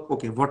not work,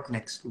 okay, what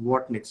next?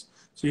 What next?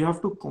 So you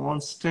have to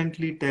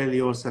constantly tell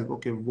yourself,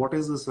 okay, what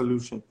is the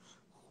solution?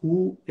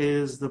 Who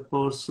is the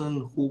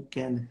person who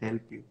can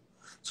help you?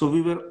 So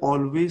we were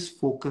always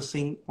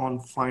focusing on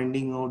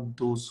finding out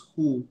those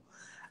who,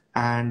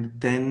 and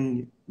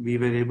then we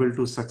were able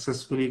to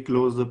successfully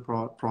close the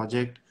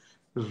project,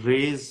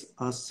 raise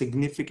a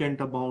significant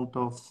amount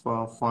of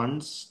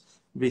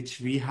funds which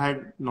we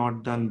had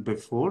not done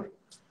before.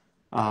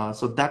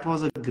 So that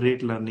was a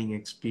great learning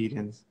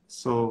experience.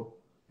 So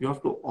you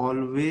have to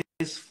always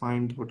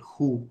find out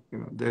who.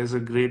 There is a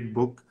great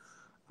book,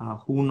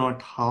 Who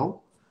Not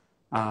How,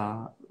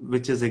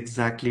 which is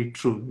exactly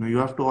true. You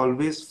have to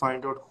always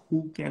find out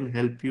who can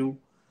help you,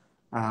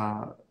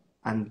 uh,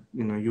 and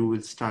you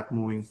will start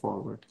moving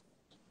forward.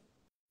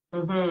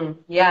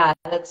 Yeah,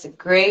 that's a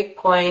great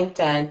point,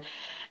 and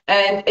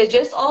it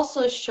just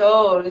also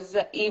shows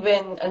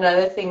even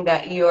another thing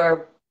that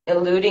you're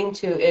alluding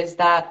to is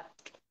that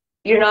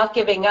you're not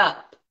giving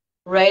up,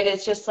 right?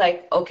 It's just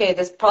like, okay,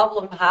 this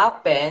problem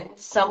happened.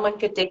 Someone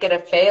could take it a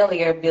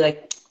failure and be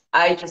like,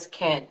 I just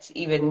can't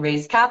even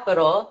raise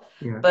capital.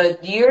 Yeah.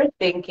 But your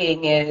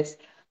thinking is,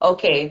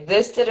 okay,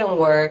 this didn't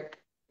work.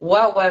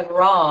 What went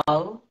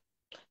wrong?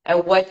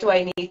 And what do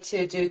I need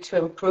to do to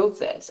improve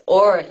this?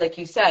 Or, like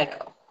you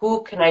said,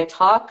 who can I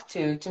talk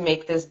to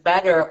make this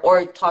better,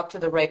 or talk to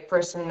the right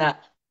person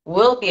that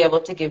will be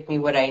able to give me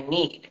what I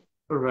need?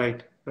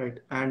 Right, right.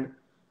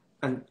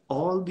 And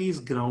all these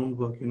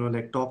groundwork,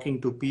 like talking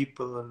to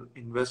people,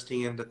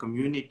 investing in the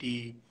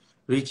community,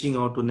 reaching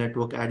out to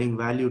network, adding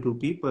value to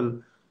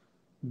people,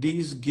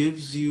 these give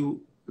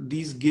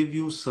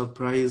you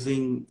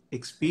surprising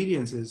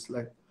experiences.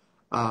 Like,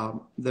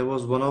 there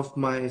was one of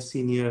my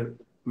senior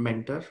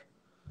mentor.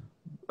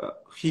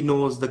 He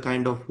knows the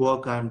kind of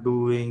work I'm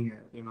doing,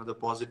 the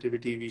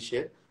positivity we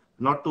share.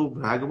 Not to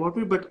brag about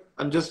me, but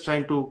I'm just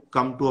trying to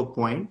come to a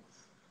point.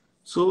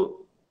 So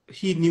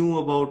he knew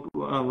about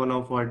one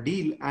of our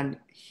deal, and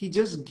he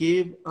just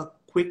gave a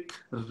quick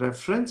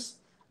reference,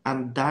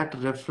 and that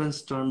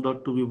reference turned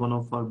out to be one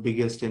of our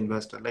biggest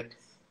investor. Like,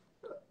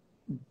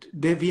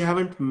 we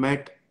haven't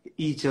met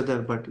each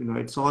other, but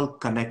it's all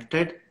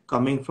connected,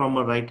 coming from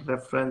a right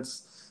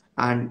reference,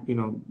 and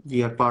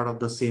we are part of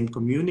the same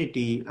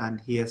community, and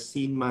he has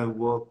seen my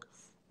work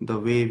the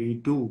way we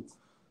do.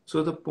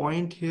 So the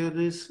point here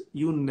is,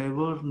 you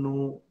never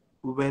know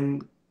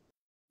when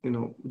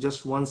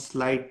just one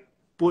slight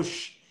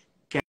push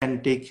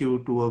can take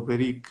you to a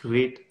very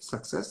great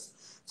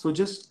success. So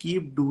just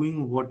keep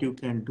doing what you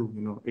can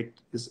do. It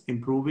is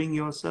improving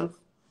yourself,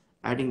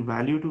 adding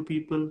value to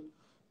people,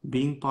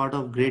 being part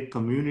of great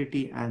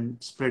community, and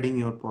spreading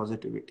your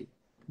positivity.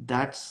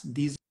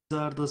 These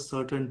are the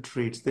certain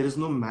traits. There is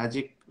no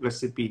magic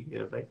recipe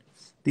here, right?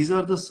 These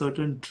are the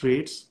certain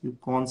traits you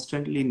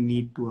constantly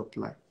need to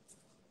apply.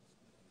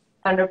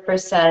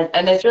 100%.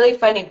 And it's really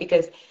funny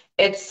because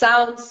it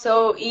sounds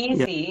so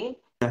Yeah. easy,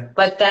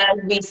 but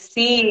then we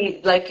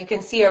see, like you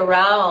can see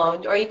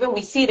around, or even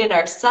we see it in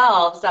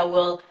ourselves that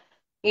will,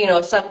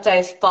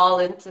 sometimes fall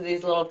into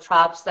these little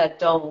traps that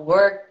don't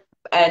work.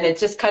 And it's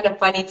just kind of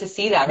funny to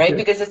see that, right? Yeah.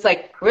 Because it's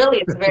like, really,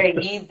 it's very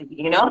easy,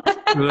 you know?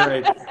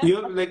 Right.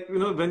 You're like,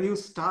 when you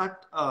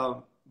start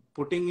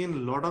putting in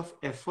a lot of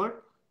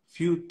effort,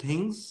 few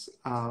things,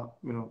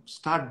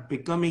 start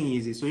becoming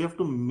easy. So you have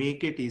to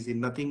make it easy.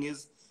 Nothing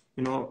is,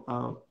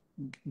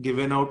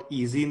 given out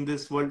easy in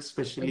this world,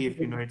 especially if,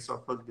 it's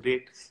of a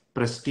great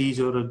prestige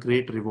or a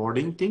great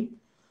rewarding thing.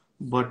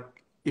 But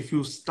if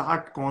you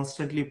start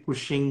constantly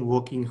pushing,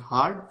 working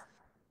hard,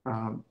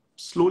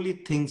 slowly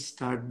things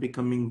start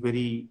becoming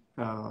very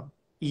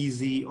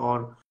easy,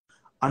 or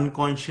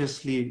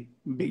unconsciously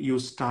you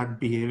start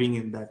behaving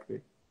in that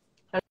way.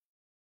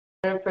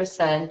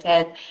 100%.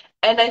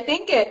 And I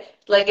think it,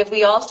 like, if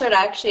we all start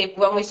actually,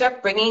 when we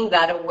start bringing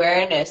that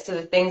awareness to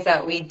the things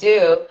that we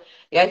do,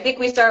 yeah, I think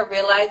we start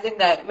realizing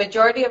that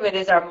majority of it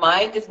is our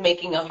mind is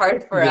making it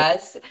hard for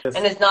Yes, us,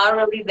 and yes, it's not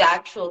really the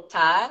actual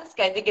task.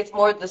 I think it's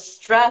more the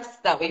stress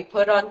that we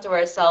put onto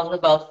ourselves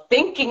about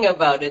thinking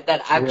about it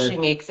that actually right,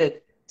 makes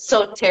it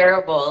so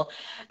terrible.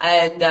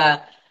 And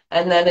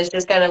and then it's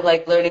just kind of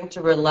like learning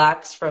to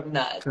relax from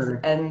that,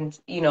 correct, and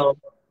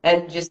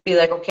and just be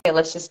like, okay,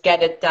 let's just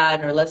get it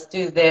done, or let's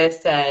do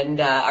this. And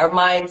our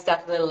minds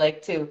definitely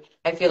like to,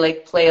 I feel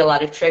like, play a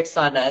lot of tricks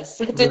on us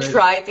to right,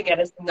 try to get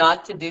us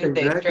not to do things,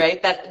 exactly,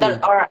 right?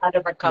 That are out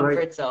of our right.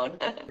 comfort zone.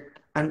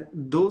 And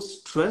those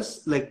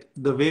stress, like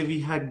the way we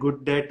had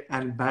good debt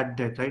and bad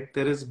debt, right?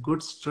 There is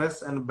good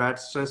stress and bad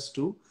stress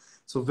too.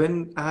 So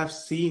when I have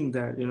seen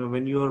that,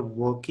 when you are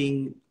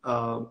working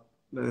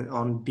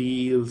on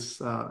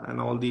deals and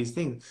all these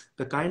things,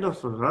 the kind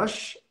of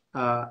rush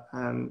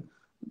and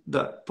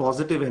the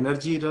positive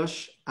energy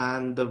rush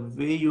and the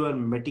way you are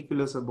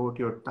meticulous about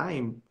your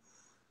time,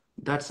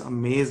 that's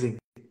amazing.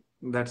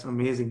 That's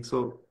amazing.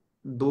 So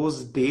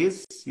those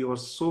days you are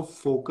so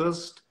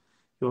focused,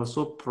 you are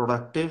so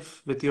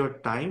productive with your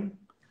time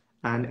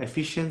and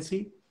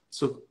efficiency.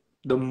 So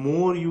the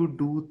more you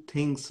do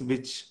things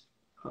which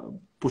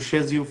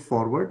pushes you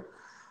forward,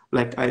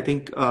 like I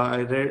think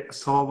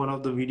saw one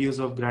of the videos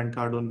of Grant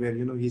Cardone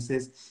where he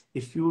says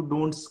if you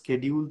don't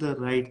schedule the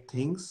right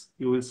things,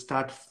 you will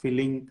start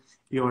filling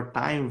your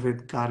time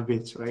with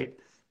garbage, right?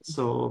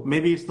 So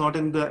maybe it's not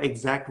in the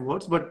exact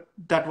words, but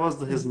that was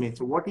his main.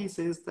 So what he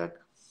says that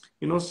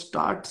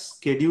start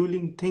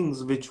scheduling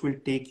things which will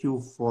take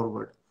you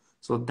forward.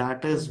 So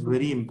that is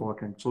very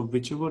important. So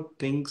whichever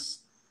things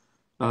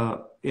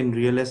in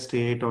real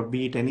estate or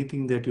be it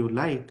anything that you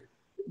like,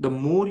 the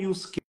more you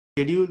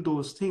schedule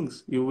those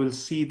things, you will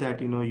see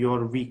that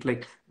your week.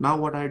 Like now,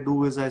 what I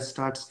do is I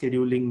start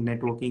scheduling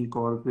networking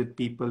calls with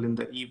people in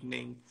the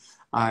evening.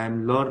 I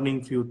am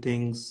learning few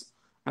things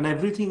and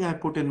everything I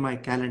put in my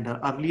calendar.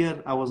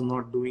 Earlier, I was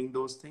not doing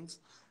those things.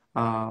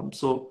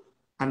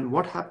 And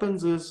what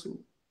happens is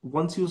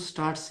once you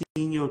start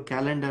seeing your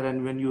calendar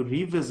and when you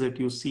revisit,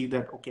 you see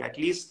that, okay, at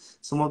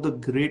least some of the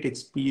great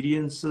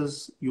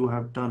experiences you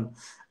have done.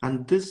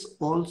 And this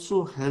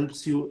also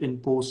helps you in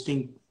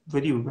posting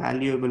very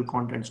valuable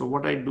content. So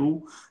what I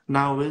do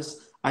now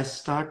is I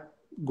start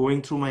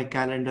going through my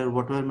calendar,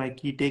 what were my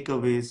key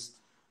takeaways,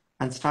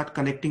 and start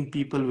connecting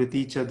people with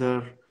each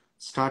other,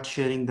 start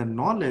sharing the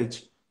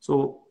knowledge.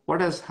 So what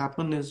has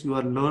happened is you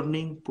are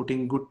learning,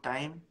 putting good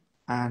time,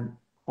 and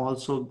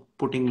also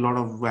putting a lot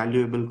of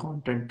valuable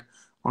content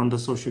on the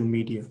social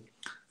media.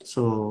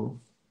 So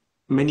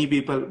many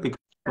people, because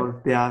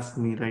they ask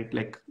me, right,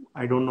 like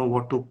I don't know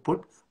what to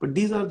put, but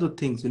these are the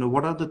things,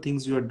 what are the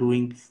things you are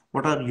doing?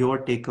 What are your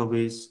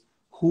takeaways?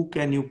 Who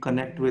can you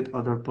connect with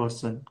other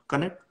person?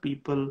 Connect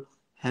people,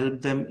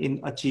 help them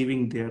in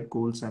achieving their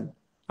goals, and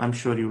I'm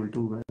sure you will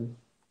do well.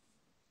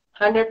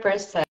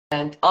 100%.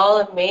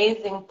 All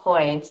amazing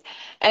points.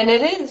 And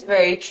it is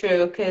very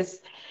true because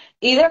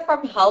either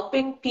from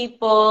helping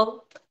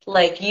people,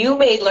 like you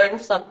may learn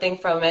something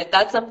from it.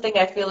 That's something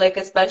I feel like,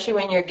 especially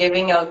when you're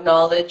giving out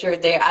knowledge or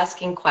they're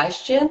asking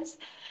questions.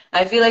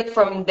 I feel like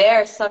from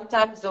there,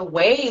 sometimes the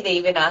way they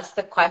even ask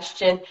the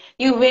question,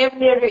 you may have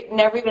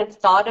never even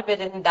thought of it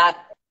in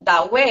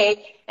that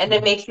way, and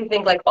it makes you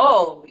think like,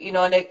 oh,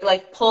 and it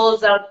like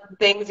pulls out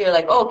things. You're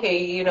like,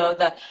 okay,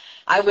 that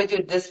I would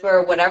do this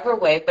for whatever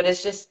way, but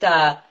it's just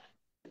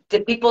the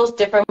people's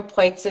different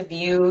points of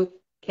view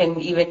can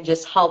even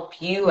just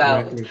help you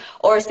out. Exactly.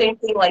 Or same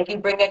thing, like you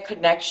bring a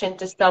connection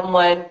to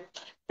someone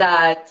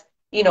that,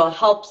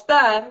 helps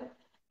them,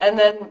 and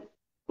then,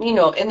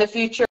 in the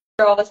future,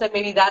 all of a sudden,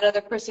 maybe that other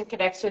person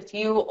connects with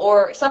you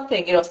or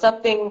something,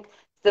 something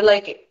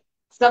that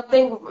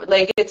something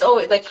like it's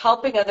always like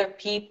helping other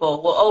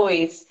people will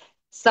always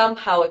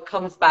somehow it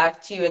comes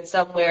back to you in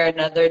some way or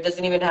another. It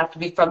doesn't even have to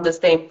be from the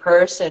same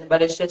person,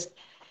 but it's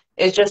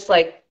just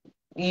like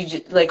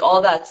like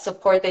all that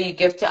support that you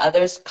give to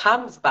others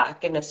comes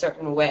back in a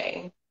certain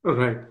way.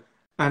 Right.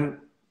 And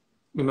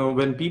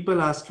when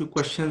people ask you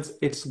questions,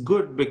 it's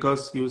good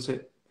because you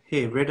say,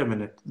 hey, wait a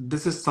minute,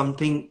 this is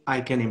something I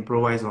can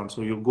improvise on.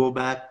 So you go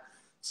back,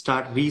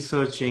 start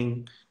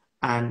researching,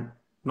 and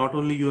not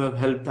only you have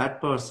helped that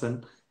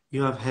person,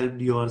 you have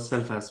helped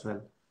yourself as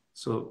well.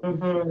 So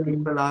Mm-hmm.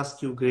 people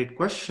ask you great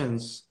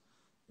questions,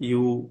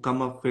 you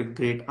come up with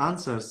great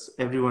answers.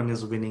 Everyone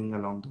is winning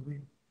along the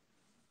way.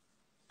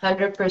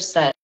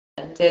 100%.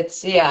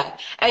 It's, yeah.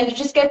 And you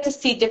just get to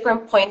see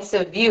different points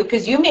of view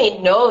because you may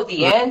know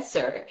the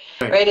answer,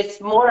 Right. right?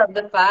 It's more of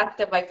the fact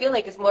of, I feel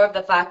like it's more of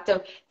the fact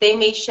of they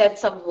may shed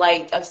some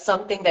light of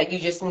something that you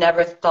just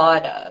never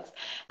thought of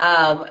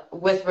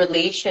with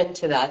relation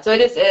to that. So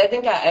it is, I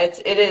think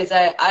it is.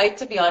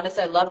 To be honest,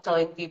 I love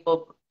telling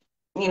people,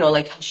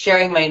 like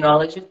sharing my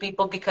knowledge with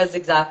people because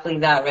exactly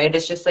that, right?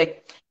 It's just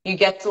like You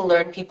get to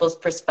learn people's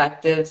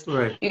perspectives.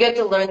 Right. You get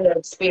to learn their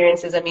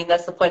experiences. I mean,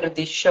 that's the point of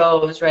these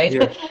shows, right?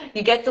 Yeah.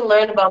 You get to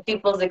learn about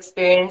people's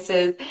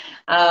experiences,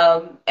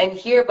 and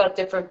hear about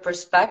different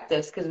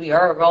perspectives, because we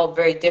are all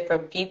very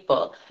different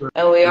people.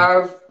 And we Right.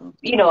 are,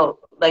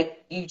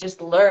 like, you just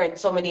learn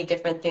so many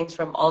different things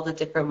from all the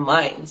different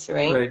minds,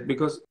 right? Right.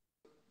 Because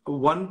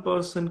one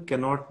person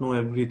cannot know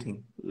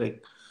everything.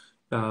 Like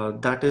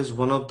that is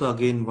one of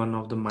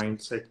the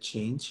mindset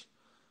change.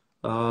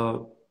 Uh,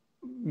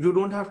 you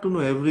don't have to know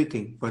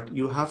everything, but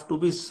you have to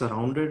be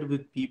surrounded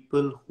with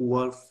people who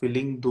are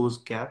filling those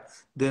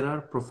gaps. There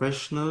are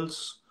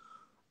professionals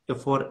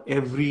for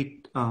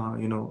every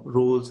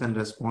roles and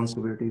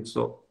responsibilities.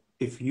 So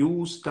if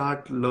you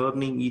start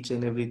learning each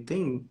and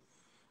everything,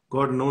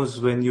 God knows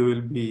when you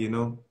will be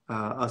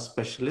a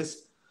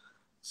specialist.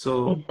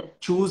 So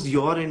choose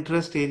your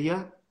interest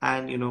area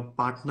and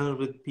partner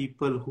with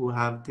people who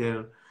have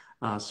their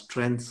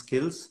strength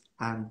skills,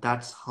 and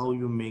that's how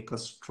you make a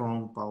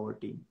strong power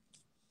team.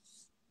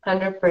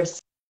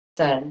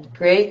 100%.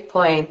 Great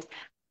point.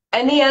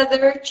 Any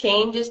other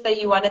changes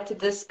that you wanted to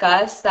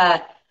discuss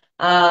that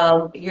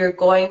you're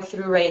going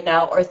through right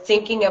now, or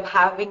thinking of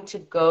having to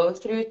go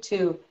through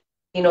to,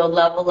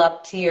 level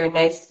up to your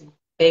nice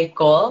big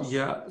goals?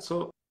 Yeah,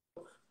 so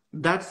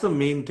that's the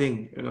main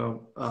thing.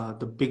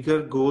 The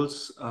bigger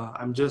goals,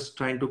 I'm just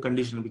trying to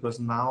condition because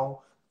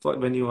now,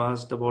 when you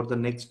asked about the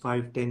next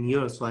 5, 10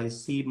 years, so I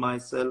see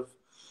myself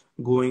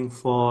going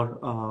for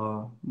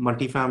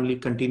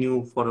multifamily,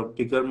 continue for a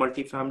bigger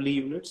multifamily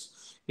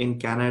units in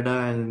Canada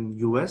and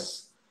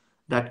US.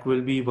 That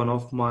will be one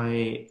of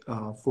my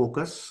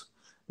focus.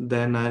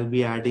 Then I'll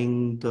be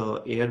adding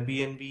the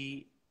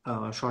Airbnb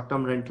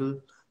short-term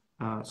rental.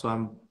 So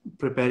I'm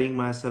preparing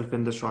myself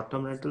in the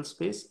short-term rental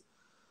space.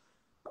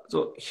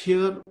 So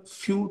here,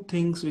 few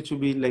things which will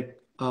be like,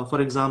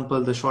 for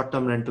example, the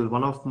short-term rental.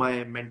 One of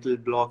my mental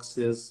blocks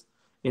is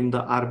in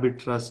the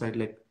arbitrage side.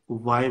 Like,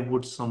 why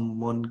would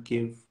someone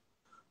give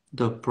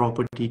the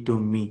property to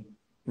me?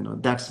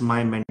 That's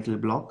my mental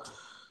block.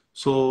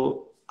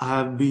 So I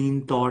have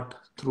been taught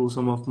through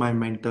some of my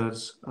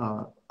mentors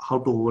how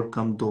to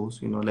overcome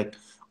those.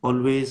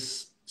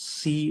 Always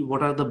see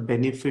what are the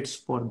benefits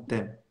for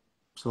them.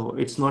 So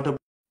it's not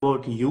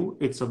about you,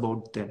 it's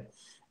about them,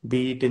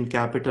 be it in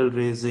capital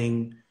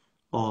raising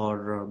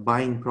or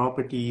buying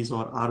properties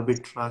or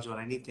arbitrage or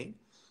anything.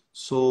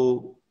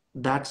 So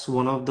that's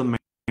one of the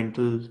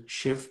mental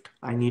shift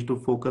I need to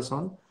focus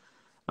on.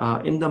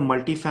 In the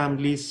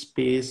multifamily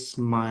space,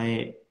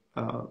 my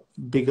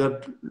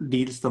bigger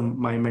deals,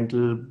 my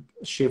mental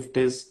shift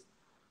is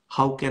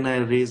how can I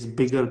raise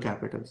bigger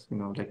capitals,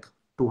 like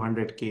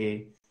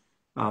 200K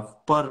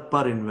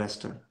per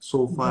investor.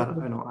 So far,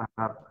 I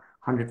have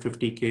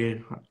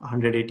 150K,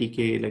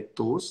 180K, like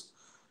those.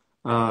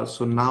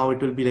 So now it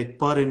will be like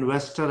per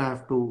investor, I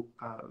have to,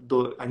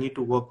 though I need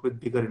to work with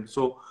bigger.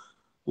 So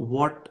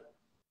what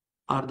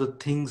are the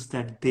things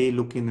that they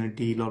look in a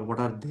deal, or what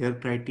are their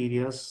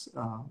criterias?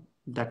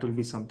 That will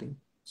be something.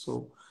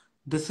 So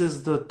this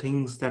is the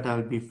things that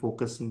I'll be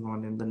focusing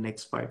on in the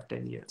next 5,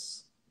 10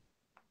 years.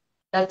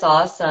 That's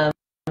awesome.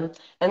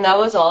 And that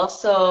was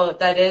also,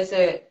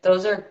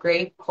 those are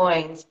great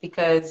points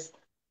because,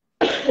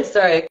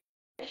 sorry,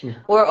 Yeah.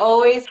 we're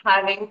always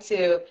having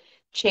to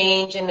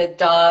change and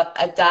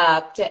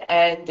adapt,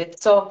 and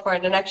it's so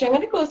important. And actually, I'm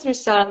going to go through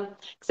some,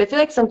 because I feel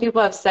like some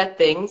people have said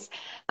things,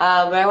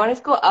 but I wanted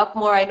to go up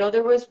more. I know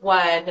there was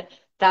one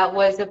that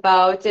was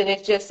about, and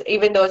it just,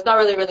 even though it's not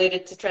really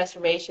related to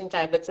transformation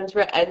time, but since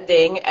we're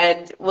ending,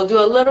 and we'll do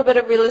a little bit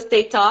of real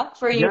estate talk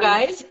for you Yeah, yeah,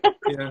 guys,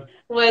 yeah.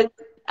 was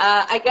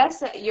I guess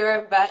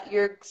that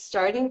you're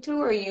starting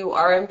to, or you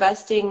are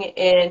investing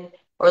in,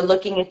 or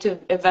looking into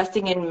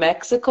investing in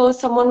Mexico.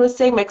 Someone was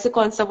saying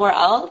Mexico and somewhere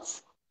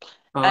else.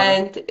 Uh,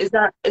 And is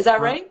that uh,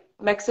 right?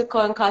 Mexico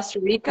and Costa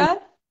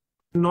Rica?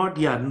 Not,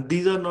 yeah,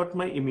 these are not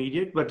my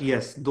immediate, but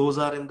yes, those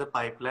are in the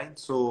pipeline.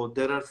 So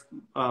there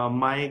are,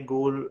 my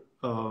goal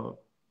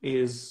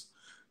is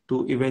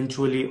to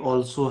eventually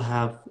also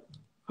have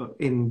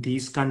in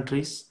these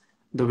countries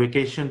the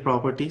vacation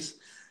properties,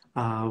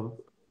 uh,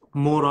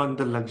 more on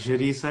the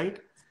luxury side.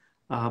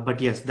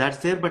 But yes, that's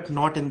there, but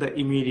not in the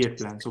immediate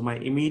plan. So my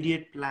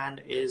immediate plan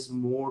is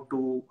more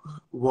to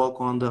work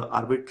on the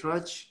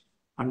arbitrage,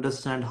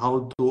 understand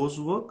how those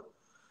work.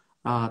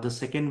 The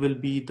second will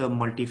be the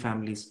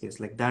multifamily space.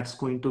 Like that's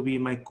going to be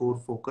my core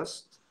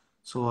focus.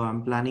 So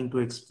I'm planning to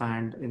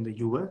expand in the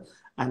US,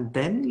 and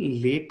then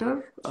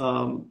later,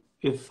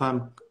 if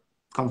I'm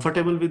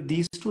comfortable with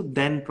these two,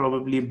 then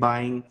probably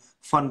buying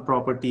fun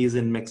properties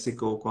in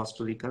Mexico,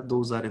 Costa Rica.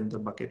 Those are in the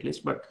bucket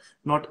list, but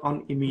not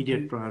on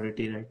immediate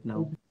priority right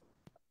now.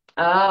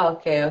 Ah,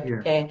 okay, Yeah,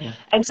 okay. yeah,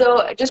 And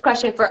so just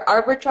question for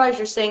arbitrage,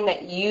 you're saying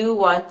that you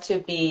want to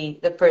be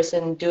the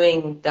person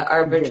doing the yes,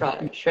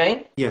 arbitrage,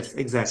 right? yes, So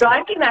exactly.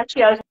 I can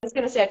actually, I was just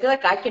going to say, I feel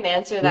like I can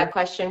answer Yeah, that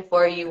question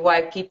for you,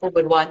 why people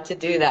would want to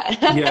do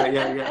yeah, yeah,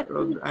 that. yeah.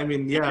 I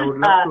mean, yeah, I would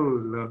love Uh, to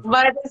learn from.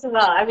 Might as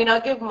well. I mean,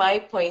 I'll give my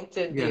point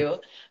of Yeah, view,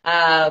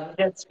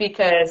 just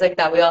because like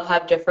that we all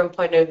have different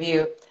point of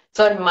view.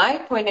 So in my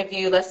point of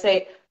view, let's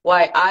say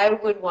why I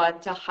would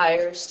want to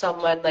hire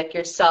someone like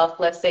yourself,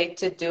 let's say,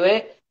 to do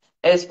it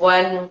is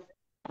when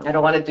I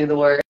don't want to do the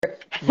work.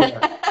 Yeah.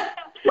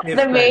 The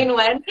Saves time. main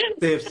one.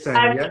 Saves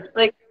time. And Yeah.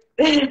 like,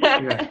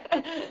 Yeah.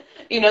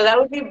 that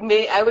would be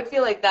me. I would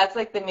feel like that's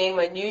like the main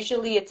one.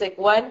 Usually it's like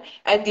one,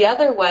 and the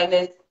other one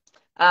is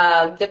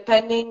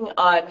depending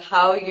on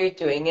how you're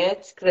doing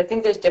it, because I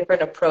think there's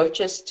different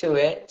approaches to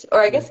it. Or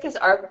I Yeah. guess because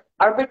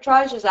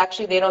arbitrage is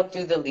actually they don't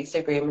do the lease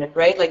agreement,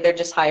 right? Like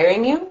they're just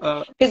hiring you.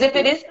 Uh, Because if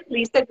it is the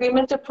lease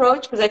agreement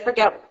approach, because I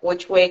forget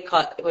which way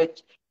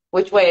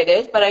it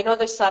is, but I know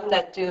there's some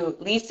that do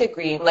lease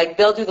agreement, like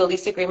they'll do the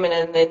lease agreement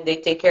and then they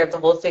take care of the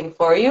whole thing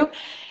for you.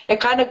 It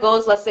kind of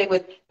goes, let's say,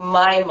 with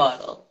my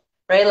model,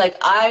 right? Like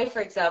I,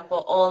 for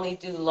example, only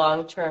do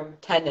long-term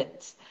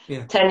tenants.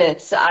 yeah.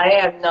 Tenants. I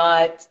am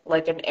not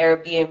like an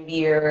Airbnb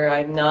or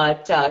I'm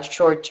not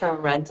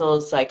short-term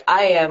rentals. Like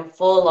I am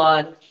full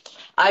on.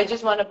 I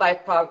just want to buy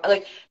prop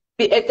like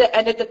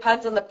and it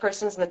depends on the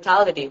person's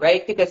mentality,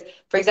 right? Because,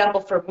 for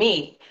example, for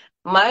me,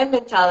 my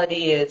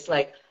mentality is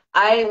like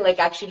I like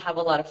actually have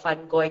a lot of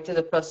fun going through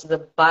the process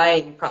of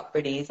buying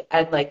properties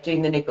and like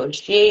doing the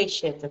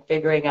negotiations and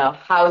figuring out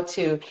how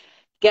to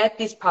get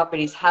these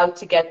properties, how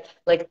to get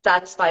like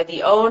satisfy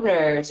the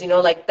owners,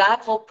 like that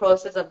whole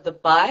process of the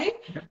buy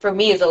for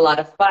me is a lot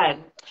of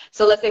fun.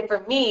 So let's say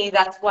for me,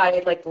 that's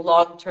why like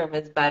long term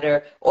is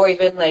better, or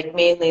even like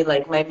mainly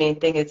like my main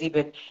thing is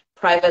even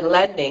private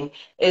lending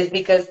is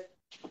because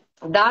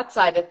that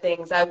side of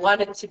things, I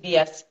want it to be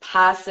as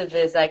passive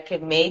as I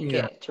can make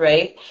Yeah. it,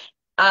 right?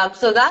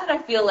 So that I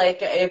feel like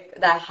if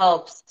that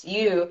helps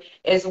you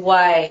is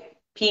why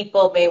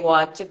people may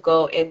want to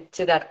go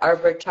into that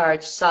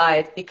arbitrage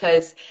side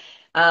because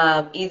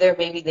either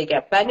maybe they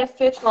get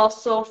benefits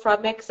also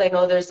from it because I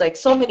know there's like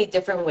so many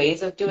different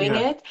ways of doing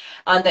Yeah. it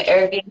on the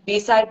Airbnb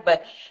side,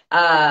 but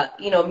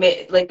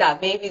like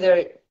that maybe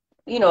they're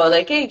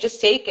like hey,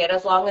 just take it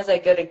as long as I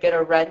get a good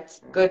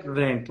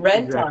Rent.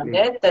 rent on Exactly.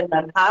 it, then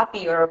I'm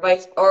happy or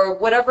vice or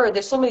whatever.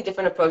 There's so many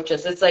different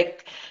approaches. It's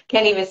like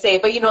can't even say,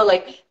 but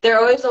like there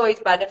are always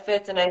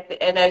benefits, and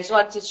I just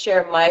wanted to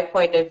share my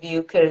point of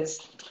view because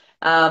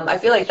I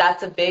feel like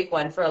that's a big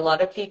one for a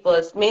lot of people.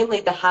 It's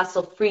mainly the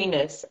hassle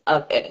freeness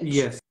of it.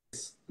 Yes,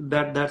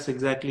 that's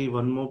exactly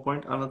one more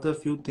point. Another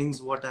few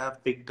things what I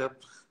have picked up.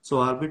 So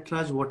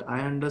arbitrage, what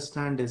I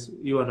understand is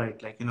you are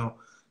right. Like,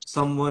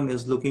 someone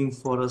is looking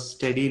for a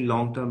steady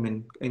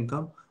long-term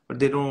income, but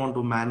they don't want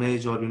to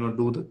manage or,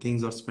 do the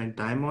things or spend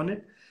time on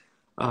it.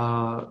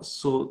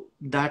 So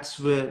that's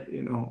where,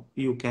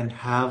 you can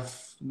have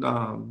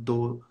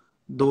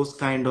those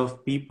kind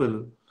of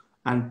people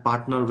and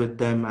partner with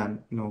them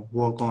and,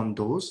 work on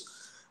those.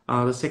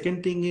 The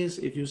second thing is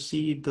if you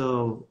see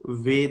the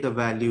way the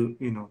value,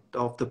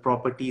 of the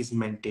property is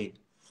maintained.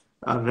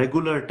 A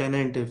regular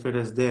tenant, if it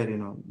is there,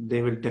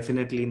 they will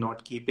definitely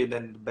not keep it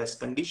in the best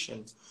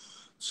conditions.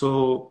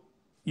 So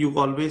you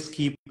always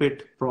keep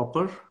it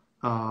proper.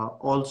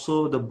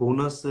 Also, the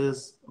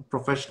bonuses,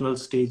 professional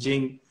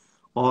staging,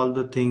 all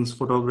the things,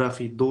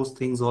 photography, those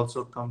things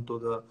also come to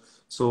the.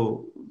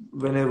 So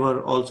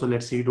whenever also,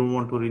 let's say you don't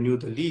want to renew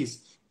the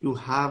lease, you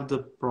have the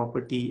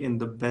property in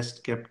the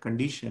best kept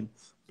condition.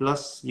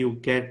 Plus, you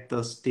get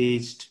the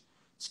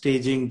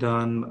staging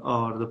done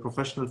or the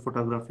professional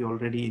photography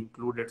already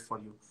included for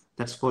you.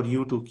 That's for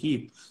you to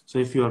keep. So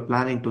if you are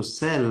planning to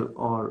sell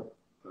or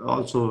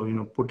also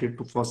put it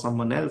for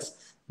someone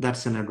else,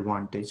 that's an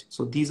advantage.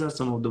 So these are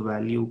some of the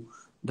value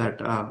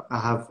that I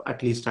have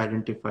at least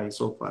identified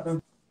so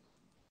far.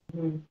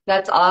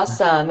 That's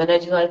awesome. And I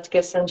just wanted to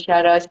give some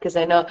shout outs because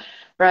I know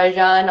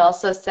Rajan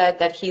also said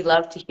that he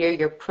loved to hear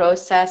your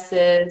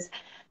processes.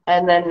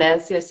 And then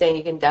Nancy was saying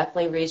you can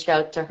definitely reach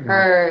out to Yeah.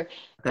 her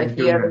if Thank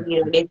you you, ever man.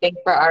 need anything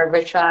for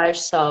arbitrage.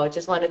 So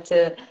just wanted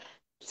to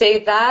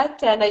say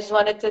that. And I just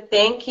wanted to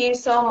thank you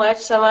so much,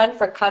 Saman,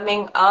 for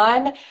coming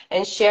on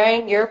and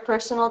sharing your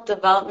personal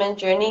development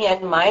journey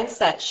and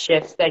mindset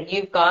shifts that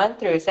you've gone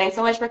through. Thanks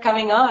so much for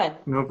coming on.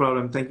 No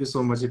problem. Thank you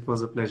so much. It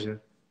was a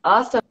pleasure.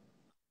 Awesome.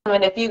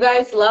 And if you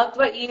guys loved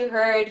what you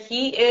heard,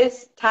 he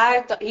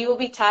will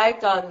be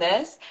tagged on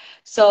this.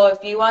 So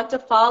if you want to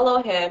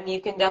follow him,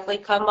 you can definitely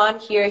come on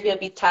here. He'll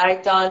be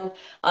tagged on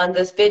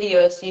this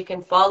video, so you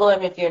can follow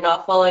him if you're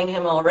not following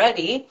him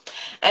already.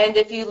 And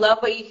if you love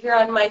what you hear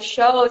on my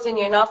shows and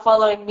you're not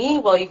following me,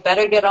 well, you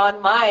better get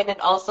on mine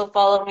and also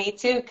follow me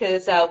too,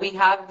 because we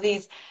have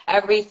these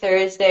every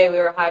Thursday. We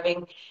were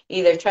having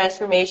either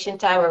transformation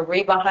time or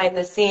read behind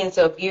the scenes.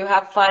 So if you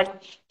have fun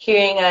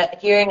hearing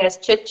us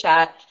chit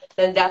chat,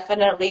 then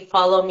definitely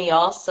follow me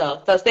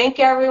also. So thank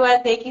you,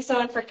 everyone. Thank you so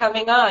much for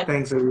coming on.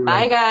 Thanks, Bye,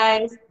 everyone.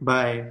 guys.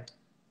 Bye.